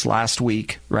collapsed this last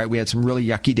week, right, we had some really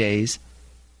yucky days.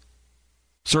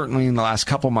 Certainly in the last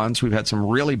couple months, we've had some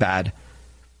really bad,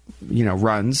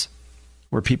 runs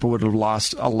where people would have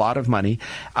lost a lot of money.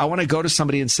 I want to go to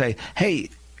somebody and say, hey,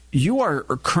 you are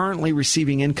currently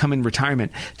receiving income in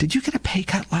retirement. Did you get a pay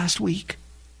cut last week?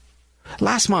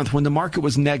 Last month, when the market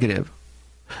was negative,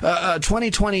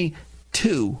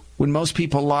 2022, when most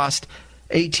people lost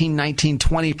 18, 19,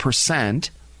 20%,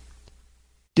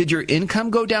 did your income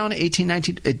go down 18,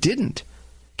 19? It didn't.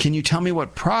 Can you tell me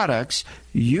what products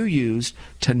you used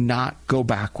to not go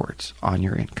backwards on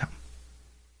your income?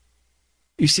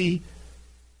 You see,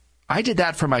 I did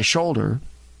that for my shoulder.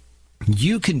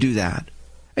 You can do that.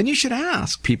 And you should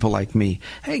ask people like me,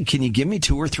 hey, can you give me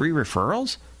 2 or 3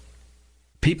 referrals?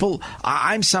 People,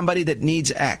 I'm somebody that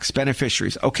needs X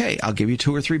beneficiaries. Okay, I'll give you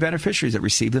 2 or 3 beneficiaries that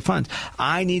receive the funds.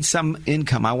 I need some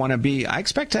income. I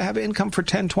expect to have income for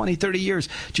 10, 20, 30 years.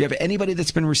 Do you have anybody that's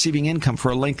been receiving income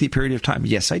for a lengthy period of time?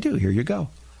 Yes, I do. Here you go.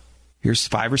 Here's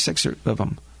 5 or 6 of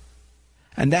them.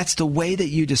 And that's the way that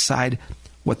you decide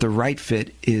what the right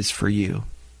fit is for you.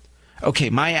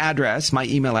 Okay, my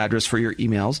email address for your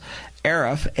emails,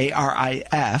 Arif,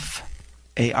 A-R-I-F,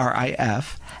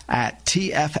 at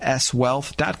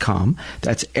tfswealth.com.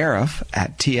 That's Arif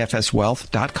at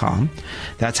tfswealth.com.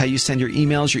 That's how you send your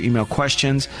emails, your email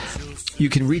questions. You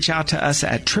can reach out to us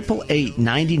at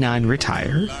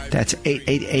 888-99-RETIRE. That's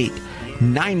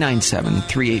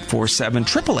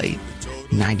 888-997-3847,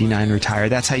 888-99-RETIRE.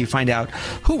 That's how you find out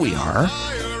who we are.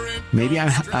 Maybe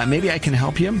I can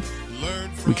help you.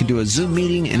 We can do a Zoom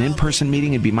meeting, an in-person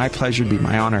meeting. It'd be my pleasure. It'd be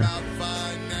my honor.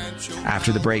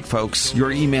 After the break, folks, your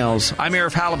emails. I'm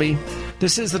Arif Halaby.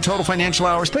 This is the Total Financial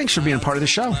Hours. Thanks for being part of the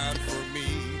show.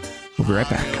 We'll be right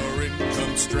back.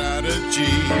 Strategy,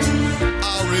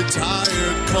 I'll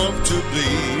retire comfortably,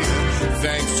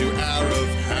 thanks to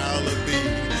Arif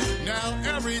Halaby. Now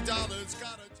every dollar's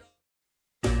got a job.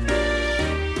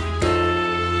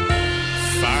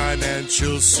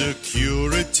 Financial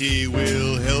security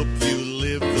will help you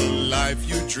live the life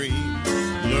you dream.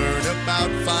 Learn about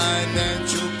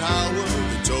financial power,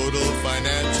 the Total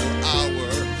Financial Hour.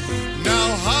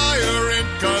 Now higher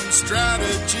income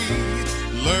strategy,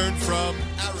 learn from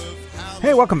Arif Halaby.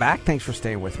 Hey, welcome back. Thanks for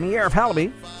staying with me. Arif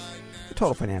Halaby, the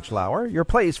Total Financial Hour, your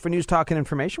place for news, talk, and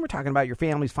information. We're talking about your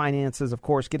family's finances, of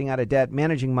course, getting out of debt,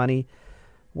 managing money,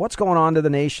 what's going on to the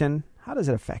nation. How does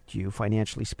it affect you,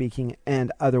 financially speaking,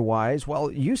 and otherwise?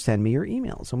 Well, you send me your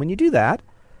emails. And when you do that,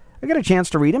 I get a chance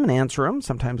to read them and answer them.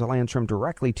 Sometimes I'll answer them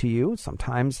directly to you.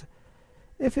 Sometimes,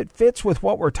 if it fits with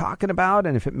what we're talking about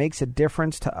and if it makes a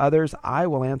difference to others, I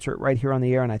will answer it right here on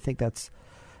the air. And I think that's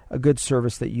a good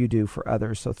service that you do for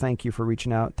others. So thank you for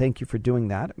reaching out. Thank you for doing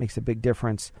that. It makes a big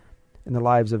difference in the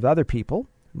lives of other people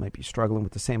who might be struggling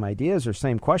with the same ideas or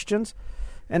same questions.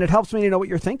 And it helps me to know what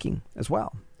you're thinking as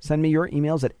well. Send me your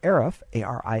emails at Arif,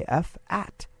 A-R-I-F,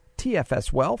 at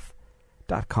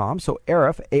tfswealth.com. So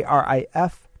Arif,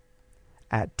 A-R-I-F,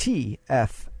 at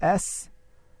tfswealth,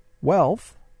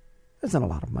 isn't a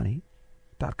lot of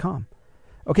money.com.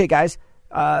 Okay, guys,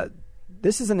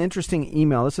 this is an interesting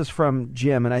email. This is from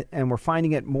Jim, and we're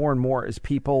finding it more and more as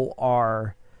people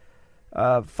are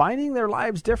finding their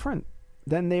lives different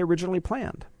than they originally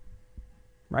planned.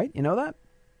 Right? You know that?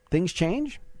 Things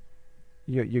change.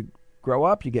 You grow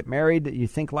up, you get married, you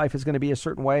think life is going to be a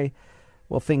certain way.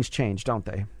 Well, things change, don't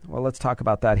they? Well, let's talk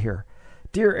about that here.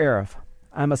 Dear Arif,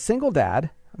 I'm a single dad.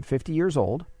 I'm 50 years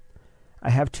old.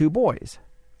 I have 2 boys.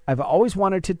 I've always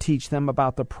wanted to teach them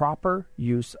about the proper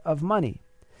use of money.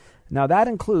 Now, that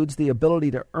includes the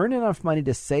ability to earn enough money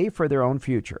to save for their own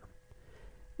future.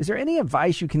 Is there any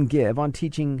advice you can give on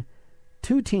teaching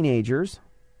 2 teenagers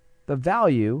the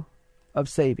value of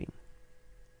saving?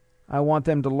 I want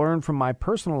them to learn from my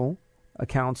personal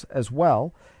accounts as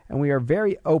well, and we are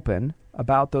very open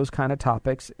about those kind of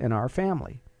topics in our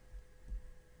family.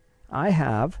 I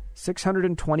have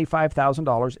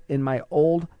 $625,000 in my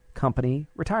old company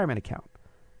retirement account.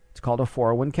 It's called a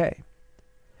 401k,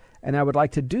 and I would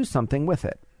like to do something with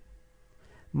it.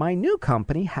 My new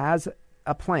company has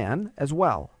a plan as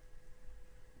well.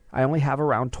 I only have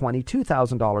around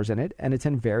 $22,000 in it, and it's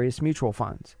in various mutual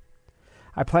funds.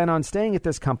 I plan on staying at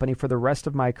this company for the rest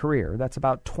of my career. That's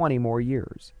about 20 more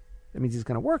years. That means he's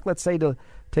going to work, let's say,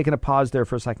 taking a pause there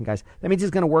for a second, guys. That means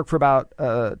he's going to work for about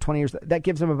 20 years. That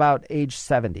gives him about age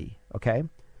 70, okay?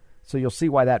 So you'll see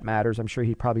why that matters. I'm sure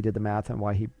he probably did the math and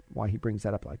why he brings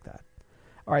that up like that.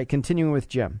 All right, continuing with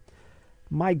Jim.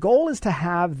 My goal is to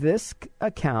have this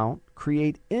account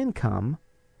create income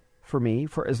for me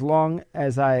for as long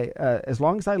as I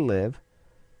live,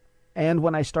 and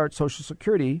when I start Social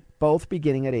Security, both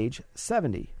beginning at age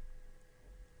 70.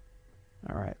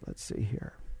 All right, let's see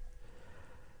here.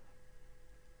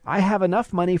 I have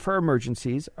enough money for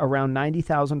emergencies, around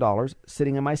 $90,000,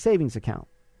 sitting in my savings account.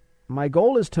 My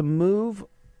goal is to move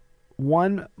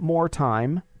one more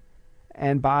time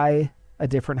and buy a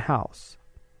different house.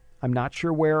 I'm not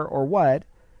sure where or what,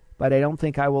 but I don't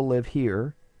think I will live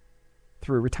here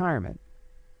through retirement.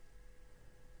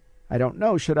 I don't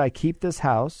know, should I keep this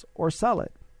house or sell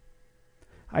it?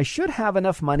 I should have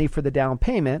enough money for the down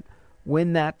payment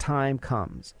when that time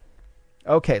comes.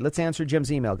 Okay, let's answer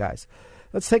Jim's email, guys.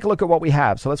 Let's take a look at what we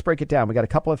have. So let's break it down. We got a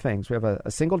couple of things. We have a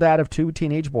single dad of 2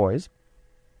 teenage boys.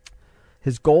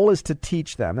 His goal is to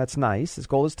teach them. That's nice. His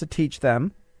goal is to teach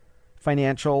them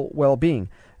financial well-being.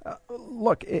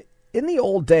 Look, in the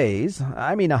old days,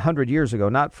 I mean 100 years ago,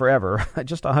 not forever,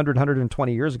 just 100,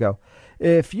 120 years ago,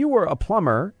 if you were a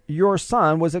plumber, your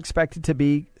son was expected to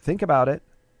be, think about it,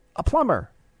 a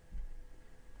plumber.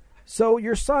 So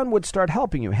your son would start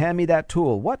helping you. Hand me that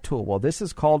tool. What tool? Well, this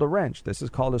is called a wrench. This is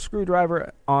called a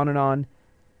screwdriver, on and on.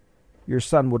 Your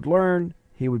son would learn.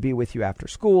 He would be with you after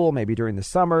school, maybe during the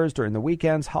summers, during the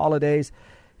weekends, holidays.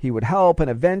 He would help, and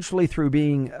eventually through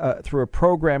a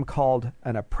program called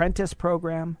an apprentice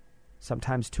program,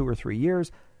 sometimes 2 or 3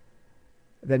 years,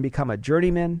 then become a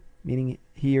journeyman, meaning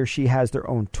he or she has their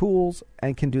own tools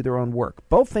and can do their own work.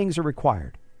 Both things are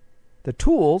required, the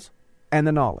tools and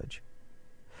the knowledge.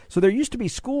 So there used to be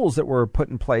schools that were put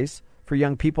in place for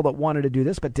young people that wanted to do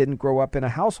this but didn't grow up in a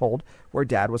household where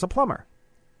dad was a plumber.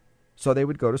 So they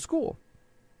would go to school.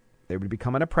 They would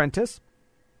become an apprentice.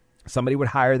 Somebody would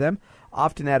hire them,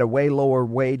 often at a way lower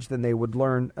wage than they would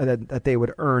learn that they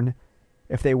would earn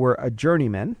if they were a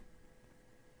journeyman.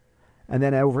 And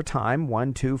then over time,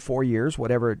 1, 2, 4 years,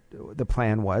 whatever the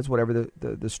plan was, whatever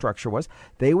the structure was,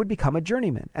 they would become a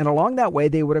journeyman. And along that way,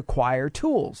 they would acquire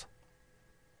tools.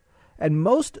 And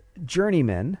most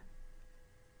journeymen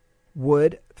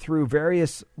would, through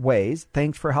various ways,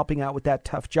 thanks for helping out with that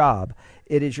tough job,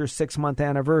 it is your 6-month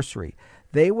anniversary,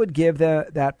 they would give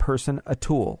that person a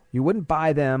tool. You wouldn't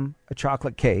buy them a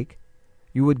chocolate cake.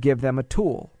 You would give them a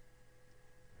tool.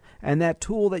 And that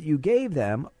tool that you gave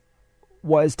them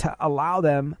was to allow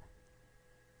them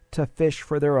to fish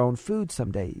for their own food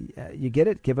someday. You get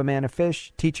it? Give a man a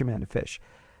fish, teach a man to fish.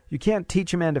 You can't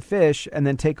teach a man to fish and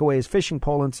then take away his fishing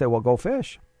pole and say, well, go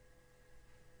fish.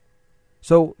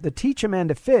 So the teach a man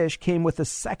to fish came with a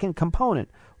second component,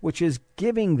 which is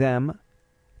giving them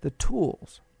the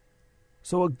tools.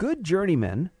 So a good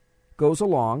journeyman goes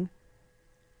along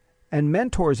and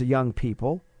mentors young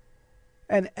people,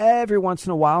 and every once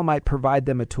in a while might provide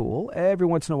them a tool. Every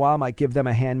once in a while might give them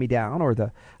a hand-me-down,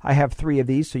 or I have 3 of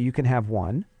these so you can have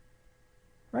 1.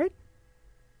 Right?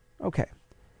 Okay.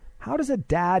 How does a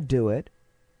dad do it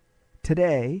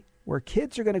today where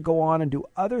kids are going to go on and do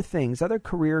other things, other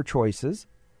career choices,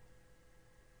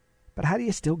 but how do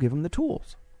you still give them the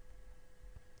tools?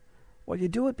 Well, you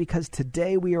do it because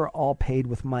today we are all paid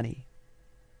with money.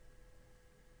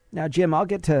 Now, Jim, I'll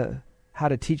get to how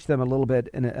to teach them a little bit,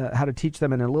 and how to teach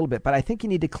them in a little bit, but I think you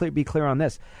need to be clear on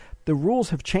this. The rules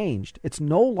have changed. It's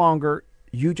no longer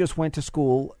you just went to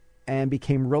school and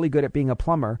became really good at being a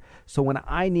plumber, so when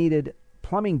I needed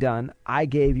plumbing done, I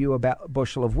gave you a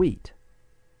bushel of wheat.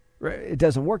 It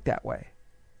doesn't work that way.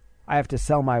 I have to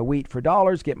sell my wheat for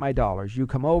dollars, get my dollars. You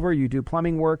come over, you do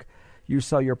plumbing work, you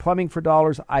sell your plumbing for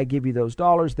dollars, I give you those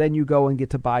dollars, then you go and get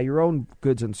to buy your own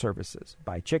goods and services,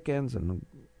 buy chickens and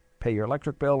pay your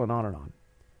electric bill and on and on.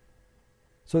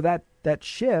 So that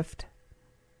shift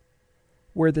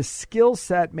where the skill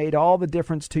set made all the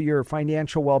difference to your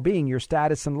financial well-being, your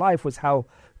status in life, was how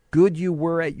good you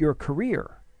were at your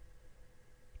career.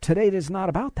 Today it is not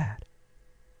about that.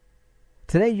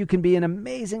 Today you can be an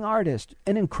amazing artist,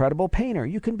 an incredible painter.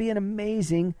 You can be an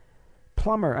amazing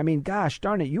plumber. I mean, gosh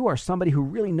darn it, you are somebody who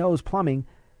really knows plumbing,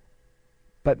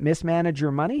 but mismanage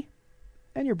your money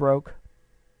and you're broke.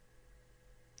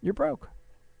 You're broke.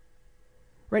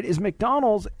 Right? Is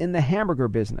McDonald's in the hamburger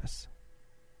business?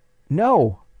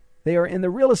 No. They are in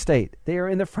the real estate. They are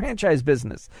in the franchise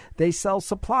business. They sell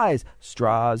supplies,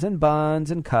 straws and buns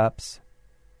and cups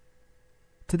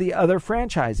to the other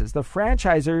franchises. The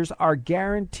franchisors are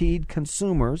guaranteed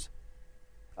consumers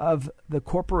of the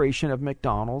corporation of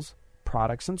McDonald's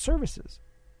products and services.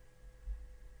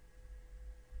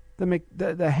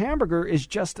 The hamburger is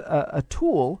just a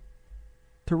tool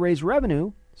to raise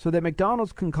revenue so that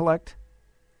McDonald's can collect,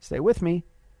 stay with me,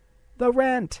 the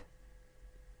rent.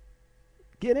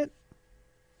 Get it?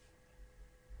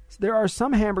 There are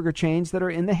some hamburger chains that are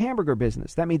in the hamburger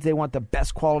business. That means they want the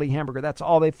best quality hamburger. That's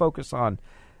all they focus on.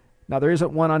 Now, there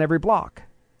isn't one on every block.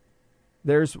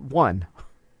 There's one.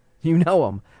 You know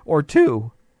them. Or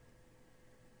 2.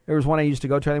 There was one I used to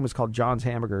go to. I think it was called John's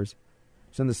Hamburgers.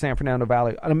 It's in the San Fernando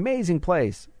Valley. An amazing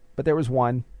place. But there was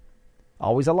one.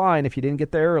 Always a line if you didn't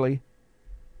get there early.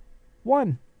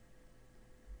 One.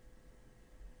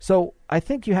 So I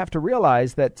think you have to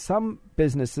realize that some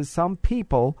businesses, some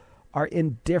people are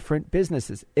in different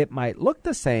businesses. It might look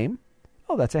the same.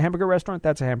 Oh, that's a hamburger restaurant.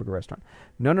 That's a hamburger restaurant.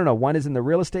 No. One is in the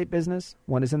real estate business.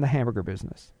 One is in the hamburger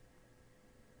business.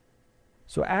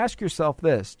 So ask yourself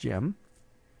this, Jim.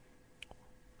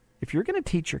 If you're going to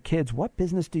teach your kids, what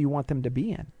business do you want them to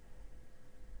be in?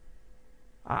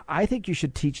 I think you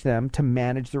should teach them to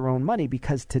manage their own money,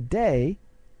 because today,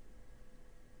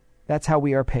 that's how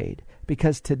we are paid.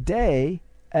 Because today,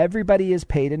 everybody is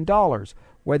paid in dollars.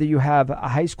 whether you have a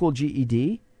high school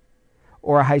GED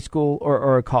or a high school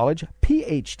or a college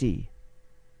PhD.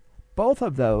 Both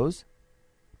of those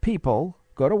people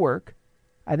go to work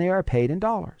and they are paid in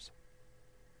dollars.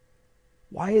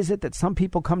 Why is it that some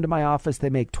people come to my office, they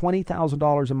make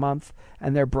 $20,000 a month,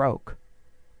 and they're broke?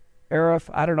 Arif,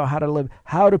 I don't know how to live.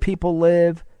 How do people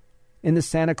live in the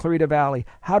Santa Clarita Valley?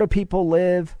 How do people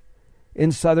live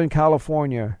in Southern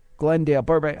California, Glendale,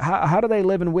 Burbank? How do they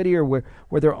live in Whittier where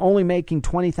they're only making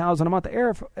 $20,000 a month?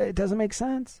 Arif, it doesn't make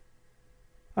sense.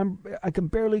 I can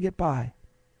barely get by.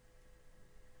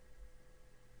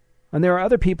 And there are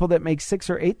other people that make $6,000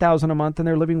 or $8,000 a month, and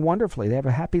they're living wonderfully. They have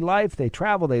a happy life. They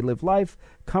travel. They live life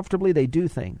comfortably. They do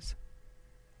things.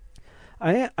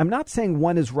 I'm not saying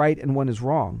one is right and one is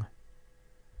wrong.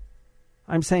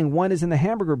 I'm saying one is in the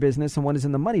hamburger business and one is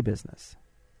in the money business.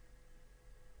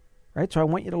 Right? So I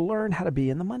want you to learn how to be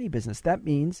in the money business. That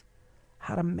means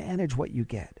how to manage what you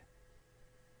get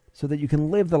so that you can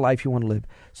live the life you want to live,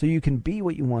 so you can be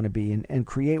what you want to be and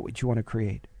create what you want to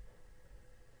create.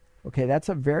 Okay, that's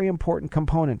a very important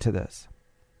component to this.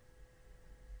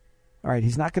 All right,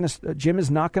 Jim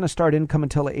is not going to start income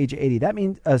until age 80. That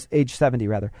means age 70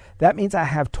 rather. That means I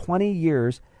have 20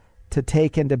 years to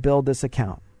take and to build this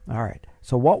account. All right.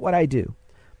 So what would I do?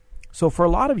 So for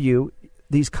a lot of you,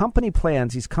 these company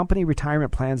plans, these company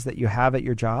retirement plans that you have at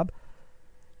your job,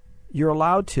 you're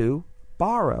allowed to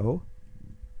borrow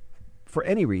for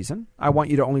any reason. I want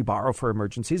you to only borrow for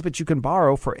emergencies, but you can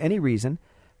borrow for any reason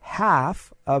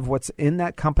half of what's in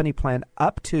that company plan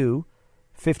up to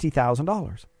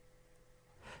 $50,000.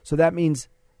 So that means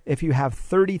if you have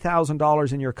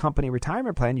 $30,000 in your company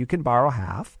retirement plan, you can borrow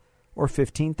half or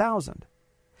 $15,000.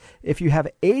 If you have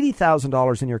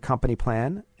 $80,000 in your company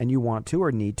plan and you want to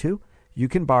or need to, you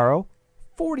can borrow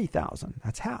 $40,000.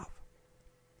 That's half.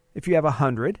 If you have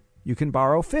 $100,000, you can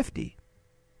borrow $50,000.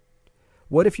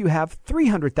 What if you have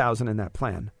 $300,000 in that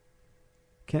plan?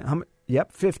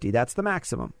 Yep, $50,000. That's the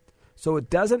maximum. So it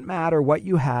doesn't matter what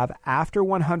you have after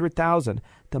 $100,000.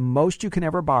 The most you can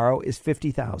ever borrow is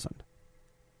 $50,000.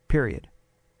 Period.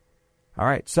 All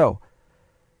right. So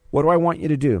what do I want you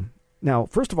to do? Now,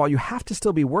 first of all, you have to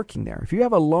still be working there. If you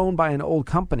have a loan by an old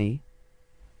company,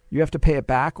 you have to pay it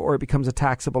back or it becomes a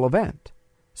taxable event.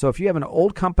 So if you have an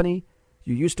old company,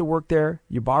 you used to work there,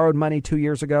 you borrowed money 2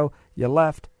 years ago, you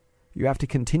left, you have to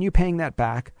continue paying that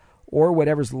back, or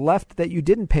whatever's left that you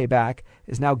didn't pay back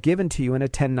is now given to you in a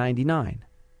 1099.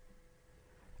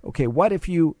 Okay, what if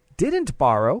you didn't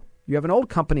borrow? You have an old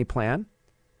company plan.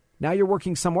 Now you're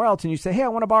working somewhere else and you say, hey, I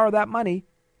want to borrow that money.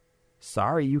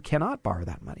 Sorry, you cannot borrow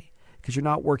that money because you're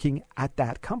not working at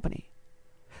that company.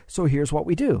 So here's what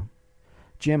we do.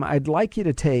 Jim, I'd like you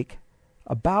to take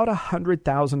about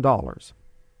 $100,000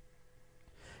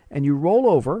 and you roll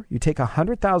over, you take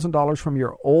 $100,000 from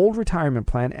your old retirement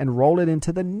plan and roll it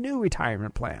into the new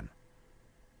retirement plan.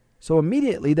 So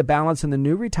immediately the balance in the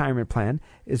new retirement plan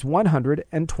is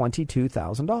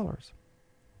 $122,000.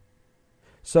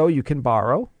 So you can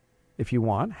borrow, if you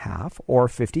want, half or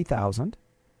 $50,000.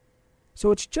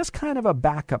 So it's just kind of a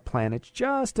backup plan. It's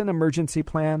just an emergency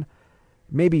plan.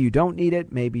 Maybe you don't need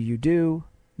it. Maybe you do.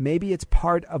 Maybe it's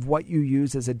part of what you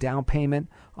use as a down payment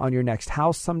on your next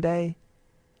house someday,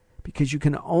 because you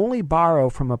can only borrow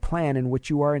from a plan in which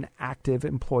you are an active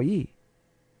employee.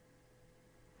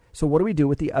 So what do we do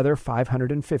with the other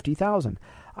 $550,000?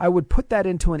 I would put that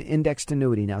into an indexed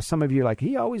annuity. Now, some of you are like,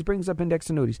 he always brings up indexed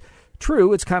annuities.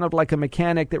 True, it's kind of like a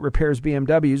mechanic that repairs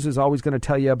BMWs is always going to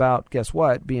tell you about, guess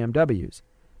what, BMWs.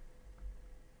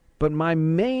 But my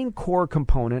main core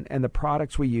component and the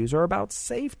products we use are about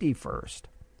safety first.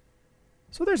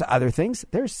 So there's other things.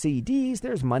 There's CDs,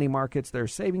 there's money markets,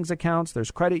 there's savings accounts,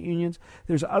 there's credit unions.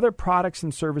 There's other products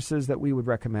and services that we would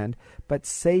recommend. But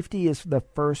safety is the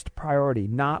first priority,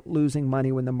 not losing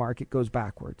money when the market goes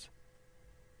backwards.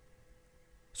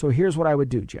 So here's what I would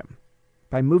do, Jim.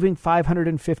 By moving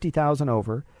 $550,000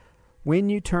 over, when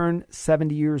you turn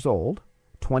 70 years old,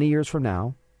 20 years from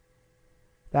now,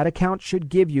 that account should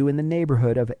give you in the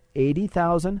neighborhood of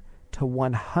 $80,000 to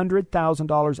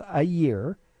 $100,000 a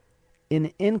year in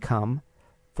income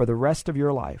for the rest of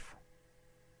your life.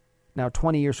 Now,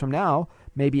 20 years from now,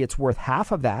 maybe it's worth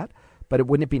half of that, but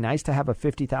wouldn't it be nice to have a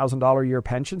 $50,000 a year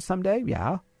pension someday?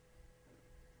 Yeah.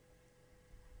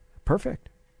 Perfect.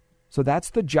 So that's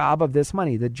the job of this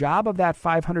money. The job of that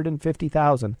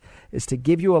 $550,000 is to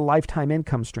give you a lifetime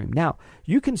income stream. Now,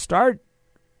 you can start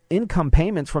income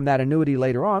payments from that annuity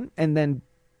later on and then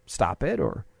stop it,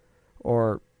 or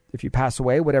if you pass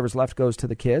away, whatever's left goes to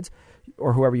the kids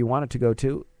or whoever you want it to go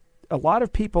to. A lot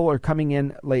of people are coming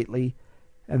in lately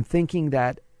and thinking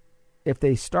that if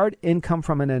they start income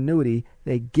from an annuity,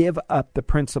 they give up the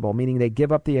principal, meaning they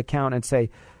give up the account and say,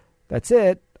 that's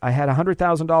it. I had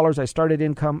 $100,000. I started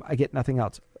income. I get nothing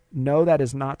else. No, that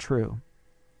is not true.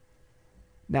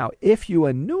 Now, if you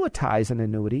annuitize an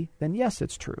annuity, then yes,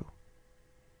 it's true.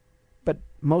 But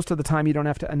most of the time, you don't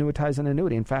have to annuitize an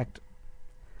annuity. In fact,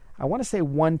 I want to say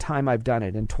one time I've done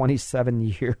it in 27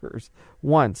 years.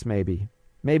 Once, maybe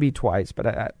twice,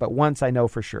 but once I know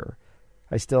for sure.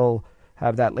 I still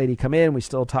have that lady come in, we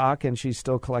still talk, and she's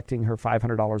still collecting her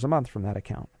 $500 a month from that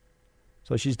account.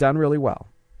 So she's done really well.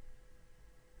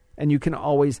 And you can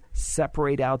always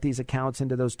separate out these accounts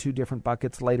into those two different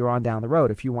buckets later on down the road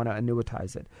if you want to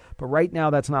annuitize it. But right now,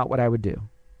 that's not what I would do.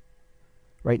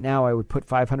 Right now, I would put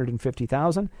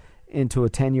 $550,000 into a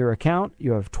 10-year account.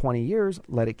 You have 20 years.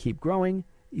 Let it keep growing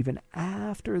even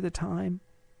after the time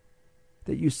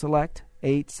that you select,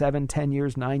 8, 7, 10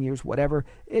 years, 9 years, whatever.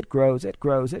 It grows, it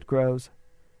grows, it grows.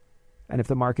 And if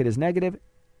the market is negative,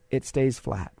 it stays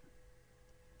flat.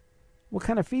 What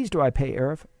kind of fees do I pay,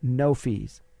 Arif? No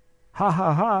fees. Ha,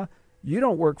 ha, ha. You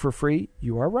don't work for free.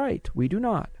 You are right. We do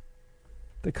not.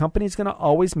 The company's going to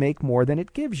always make more than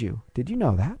it gives you. Did you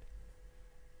know that?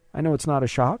 I know it's not a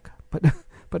shock,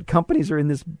 but companies are in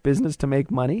this business to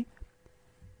make money.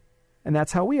 And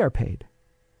that's how we are paid.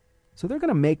 So they're going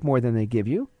to make more than they give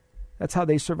you. That's how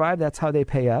they survive. That's how they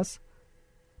pay us.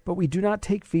 But we do not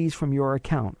take fees from your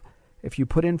account. If you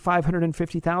put in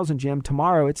 $550,000, Jim,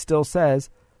 tomorrow it still says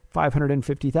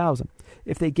 $550,000.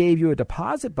 If they gave you a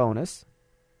deposit bonus,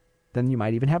 then you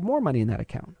might even have more money in that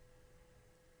account.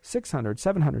 $600,000,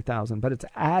 $700,000, but it's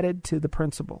added to the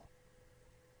principal.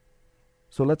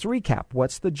 So let's recap.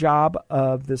 What's the job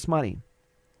of this money?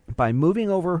 By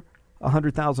moving over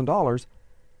 $100,000,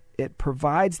 it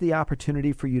provides the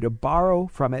opportunity for you to borrow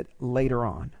from it later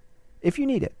on, if you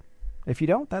need it. If you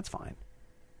don't, that's fine.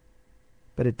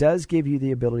 But it does give you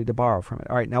the ability to borrow from it.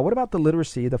 All right, now what about the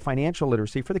literacy, the financial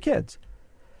literacy for the kids?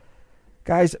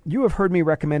 Guys, you have heard me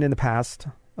recommend in the past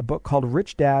a book called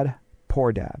Rich Dad,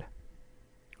 Poor Dad.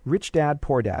 Rich Dad,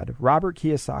 Poor Dad, Robert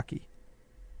Kiyosaki.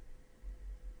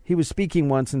 He was speaking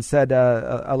once and said,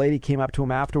 a lady came up to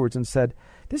him afterwards and said,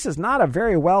 "This is not a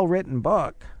very well-written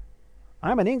book.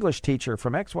 I'm an English teacher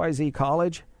from XYZ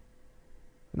College,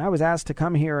 and I was asked to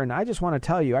come here, and I just want to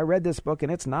tell you, I read this book,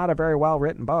 and it's not a very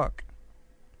well-written book."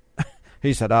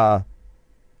 He said,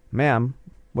 "Ma'am,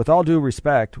 with all due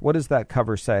respect, what does that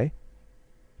cover say?"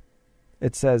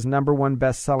 It says #1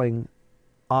 best-selling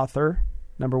author,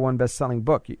 #1 best-selling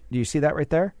book. Do you see that right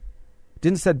there?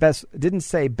 Didn't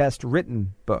say best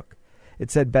written book.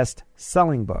 It said best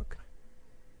selling book.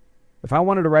 If I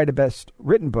wanted to write a best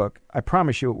written book, I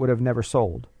promise you it would have never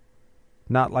sold.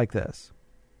 Not like this.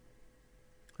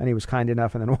 And he was kind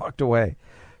enough and then walked away.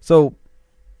 So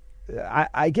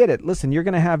I get it. Listen, you're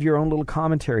going to have your own little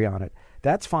commentary on it.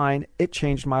 That's fine. It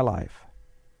changed my life.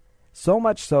 So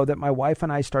much so that my wife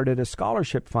and I started a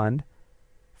scholarship fund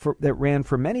that ran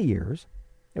for many years.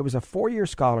 It was a 4-year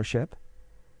scholarship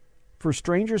for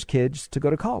strangers' kids to go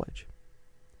to college.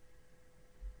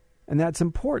 And that's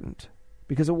important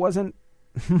because it wasn't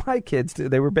my kids.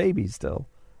 They were babies still.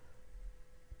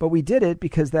 But we did it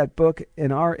because that book,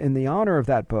 in the honor of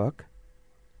that book,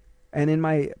 and in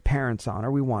my parents' honor,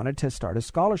 we wanted to start a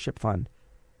scholarship fund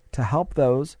to help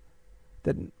those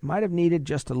that might have needed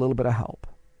just a little bit of help.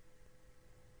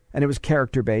 And it was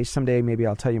character-based. Someday maybe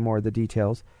I'll tell you more of the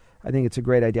details. I think it's a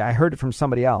great idea. I heard it from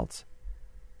somebody else.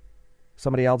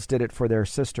 Somebody else did it for their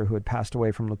sister who had passed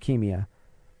away from leukemia.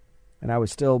 And I was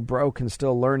still broke and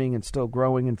still learning and still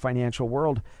growing in financial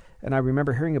world. And I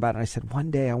remember hearing about it. And I said,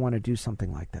 one day I want to do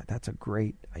something like that. That's a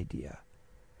great idea.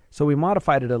 So we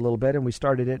modified it a little bit and we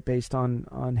started it based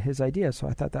on his idea. So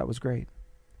I thought that was great.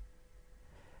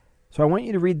 So I want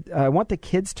you to read, I want the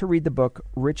kids to read the book,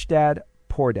 Rich Dad,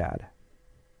 Poor Dad.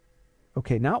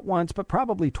 Okay, not once, but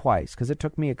probably twice, because it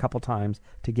took me a couple times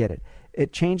to get it.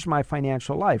 It changed my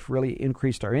financial life, really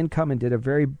increased our income, and did a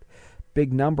very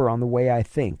big number on the way I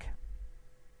think.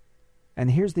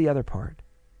 And here's the other part.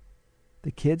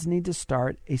 The kids need to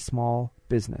start a small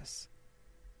business.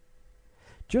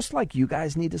 Just like you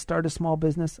guys need to start a small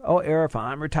business. Oh, Arif,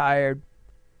 I'm retired.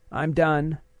 I'm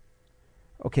done.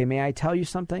 Okay, may I tell you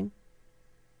something?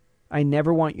 I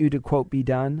never want you to, quote, be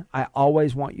done. I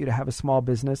always want you to have a small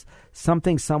business,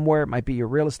 something somewhere. It might be your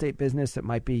real estate business. It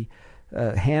might be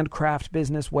a handcraft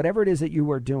business. Whatever it is that you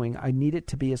are doing, I need it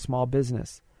to be a small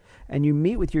business. And you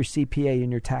meet with your CPA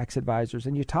and your tax advisors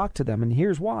and you talk to them. And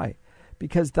here's why.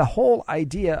 Because the whole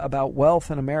idea about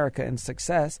wealth in America and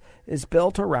success is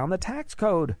built around the tax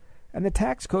code. And the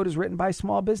tax code is written by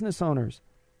small business owners.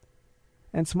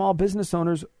 And small business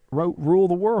owners rule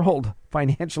the world,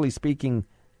 financially speaking.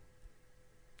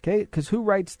 Okay, because who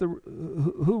writes the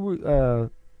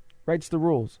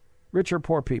rules? Rich or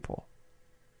poor people?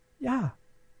 Yeah.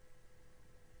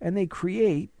 And they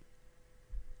create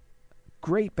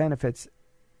great benefits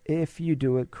if you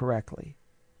do it correctly.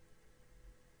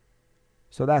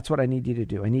 So that's what I need you to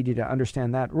do. I need you to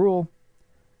understand that rule.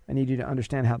 I need you to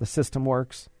understand how the system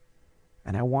works.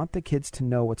 And I want the kids to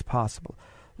know what's possible.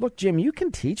 Look, Jim, you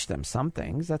can teach them some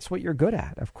things. That's what you're good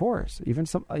at, of course. Even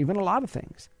a lot of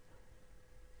things.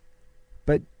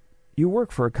 But you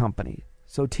work for a company.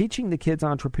 So teaching the kids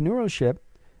entrepreneurship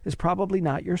is probably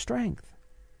not your strength.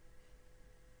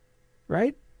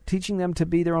 Right? Teaching them to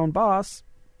be their own boss,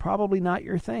 probably not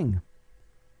your thing.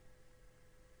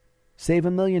 Save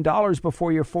 $1 million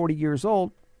before you're 40 years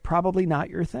old, probably not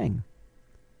your thing.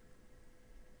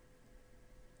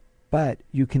 But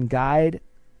you can guide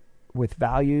with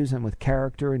values and with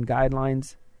character and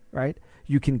guidelines, right?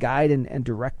 You can guide and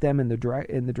direct them in the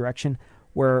direction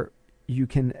where you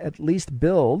can at least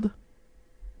build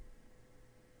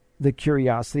the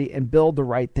curiosity and build the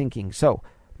right thinking. So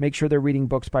make sure they're reading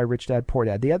books by Rich Dad, Poor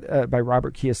Dad, by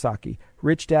Robert Kiyosaki.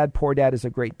 Rich Dad, Poor Dad is a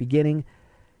great beginning.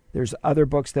 There's other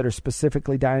books that are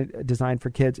specifically designed for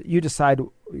kids. You decide,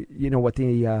 what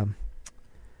the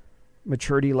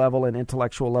maturity level and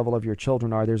intellectual level of your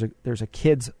children are. There's a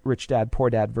kid's Rich Dad, Poor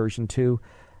Dad version too.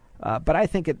 But I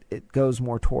think it goes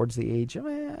more towards the age of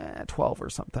 12 or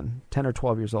something, 10 or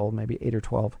 12 years old, maybe 8 or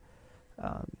 12.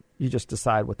 You just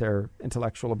decide what their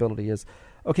intellectual ability is.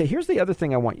 Okay, here's the other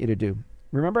thing I want you to do.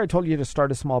 Remember I told you to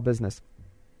start a small business.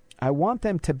 I want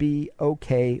them to be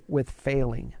okay with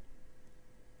failing.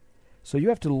 So you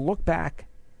have to look back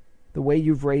the way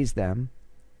you've raised them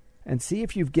and see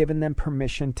if you've given them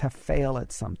permission to fail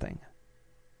at something.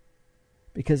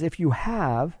 Because if you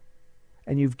have,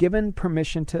 and you've given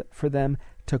permission for them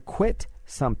to quit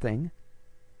something,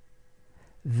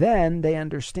 then they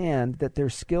understand that their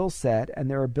skill set and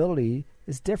their ability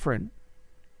is different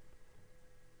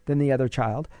than the other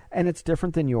child, and it's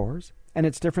different than yours, and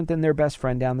it's different than their best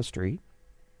friend down the street.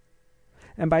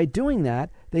 And by doing that,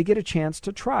 they get a chance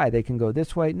to try. They can go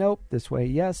this way, nope, this way,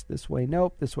 yes, this way,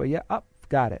 nope, this way, yeah, up,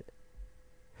 got it.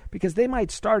 Because they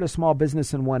might start a small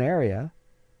business in one area,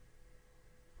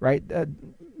 right?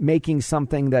 Making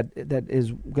something that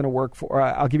is going to work for.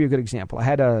 I'll give you a good example. I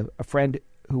had a friend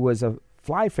who was a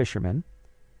fly fisherman,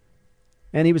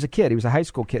 and he was a kid. He was a high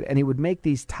school kid, and he would make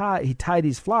these he tied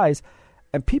these flies,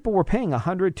 and people were paying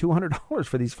 $100, $200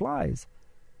 for these flies.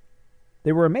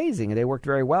 They were amazing, and they worked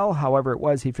very well. However it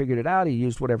was, he figured it out. He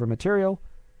used whatever material,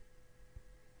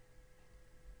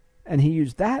 and he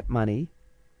used that money.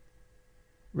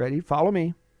 Ready? Follow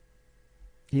me.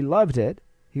 He loved it.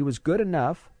 He was good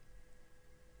enough.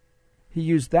 He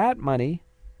used that money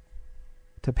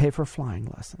to pay for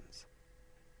flying lessons.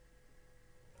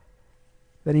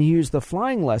 Then he used the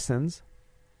flying lessons,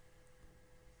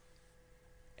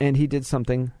 and he did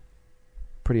something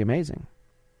pretty amazing.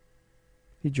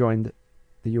 He joined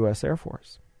the U.S. Air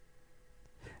Force.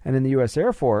 And in the U.S.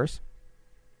 Air Force,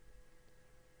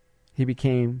 he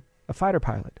became a fighter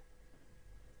pilot.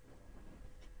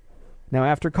 Now,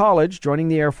 after college, joining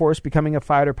the Air Force, becoming a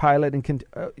fighter pilot, and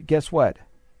guess what?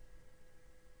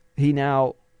 He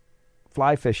now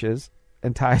fly fishes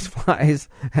and ties flies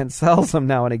and sells them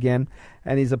now and again.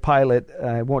 And he's a pilot.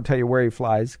 I won't tell you where he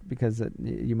flies because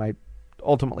you might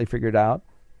ultimately figure it out.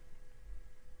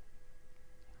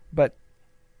 But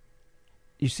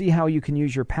you see how you can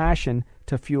use your passion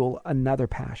to fuel another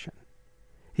passion.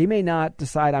 He may not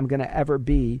decide I'm going to ever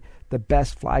be the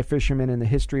best fly fisherman in the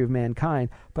history of mankind,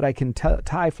 but I can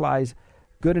tie flies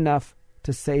good enough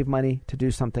to save money to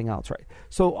do something else, right?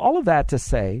 So all of that to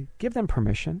say, give them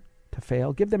permission to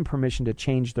fail. Give them permission to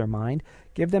change their mind.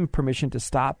 Give them permission to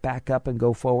stop, back up, and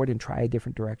go forward and try a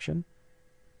different direction.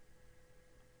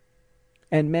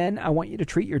 And men, I want you to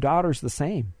treat your daughters the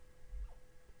same.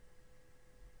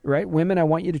 Right? Women, I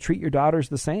want you to treat your daughters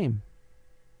the same.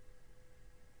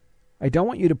 I don't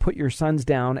want you to put your sons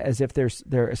down as if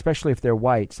they're especially if they're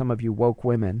white. Some of you woke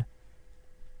women,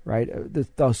 right?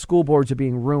 The school boards are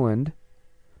being ruined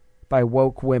by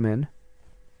woke women.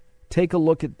 Take a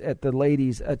look at the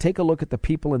ladies. Take a look at the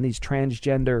people in these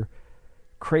transgender,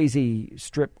 crazy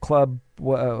strip club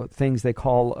things they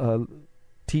call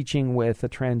teaching with a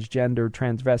transgender,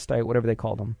 transvestite, whatever they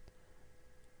call them.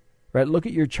 Right? Look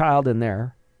at your child in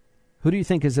there. Who do you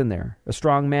think is in there? A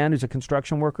strong man who's a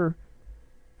construction worker?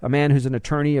 A man who's an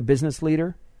attorney, a business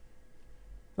leader?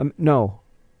 No,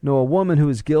 a woman who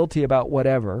is guilty about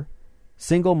whatever.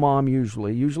 Single mom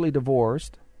usually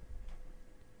divorced.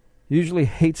 Usually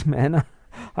hates men.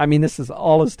 I mean, this is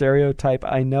all a stereotype.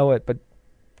 I know it, but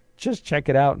just check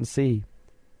it out and see.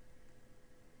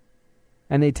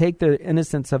 And they take the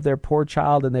innocence of their poor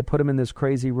child and they put him in this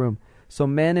crazy room. So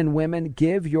men and women,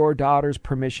 give your daughters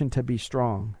permission to be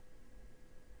strong.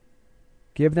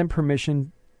 Give them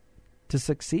permission to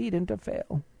succeed and to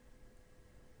fail.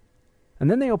 And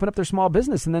then they open up their small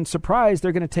business, and then, surprise,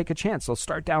 they're going to take a chance. They'll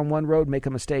start down one road, make a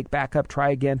mistake, back up,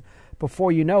 try again.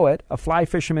 Before you know it, a fly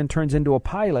fisherman turns into a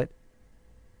pilot,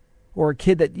 or a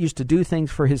kid that used to do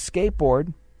things for his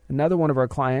skateboard, another one of our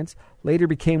clients, later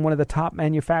became one of the top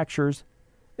manufacturers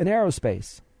in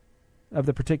aerospace of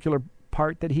the particular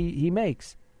part that he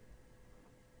makes.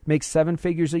 Makes 7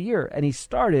 figures a year, and he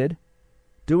started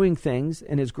doing things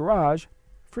in his garage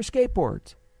for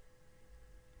skateboards,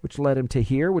 which led him to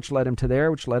here, which led him to there,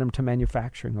 which led him to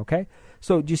manufacturing, okay?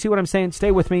 So do you see what I'm saying?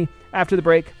 Stay with me. After the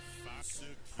break,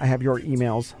 I have your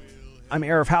emails. I'm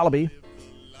Arif Halaby.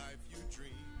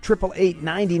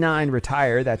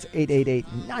 888-99-RETIRE. That's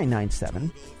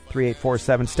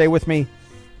 888-997-3847. Stay with me.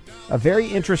 A very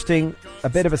interesting, a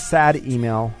bit of a sad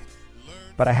email,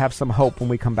 but I have some hope when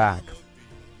we come back.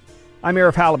 I'm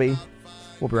Arif Halaby.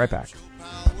 We'll be right back.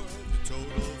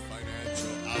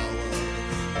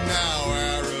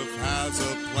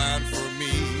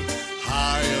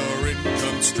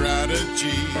 Strategy.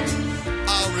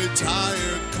 I'll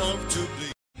retire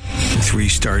comfortably.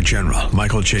 3-star General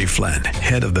Michael J. Flynn,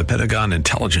 head of the Pentagon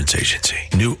Intelligence Agency,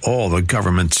 knew all the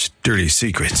government's dirty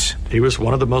secrets. He was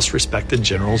one of the most respected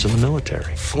generals in the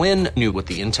military. Flynn knew what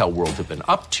the intel world had been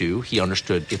up to. He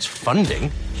understood its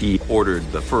funding. He ordered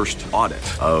the first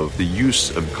audit of the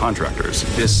use of contractors.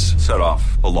 This set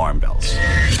off alarm bells.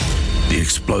 The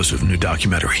explosive new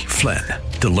documentary, Flynn,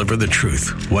 Deliver the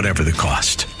Truth, Whatever the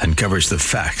Cost, uncovers the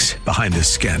facts behind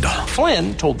this scandal.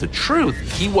 Flynn told the truth.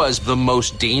 He was the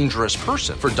most dangerous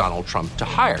person for Donald Trump to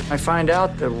hire. I find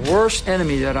out the worst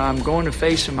enemy that I'm going to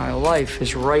face in my life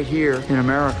is right here in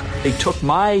America. They took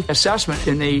my assessment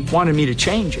and they wanted me to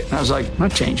change it. And I was like, I'm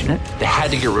not changing it. They had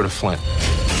to get rid of Flynn.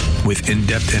 With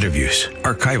in-depth interviews,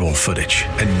 archival footage,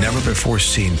 and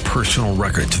never-before-seen personal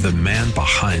records of the man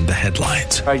behind the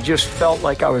headlines. I just felt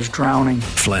like I was drowning.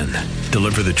 Flynn,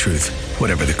 Deliver the Truth,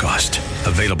 Whatever the Cost.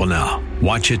 Available now.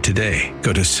 Watch it today.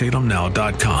 Go to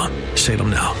salemnow.com.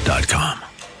 salemnow.com.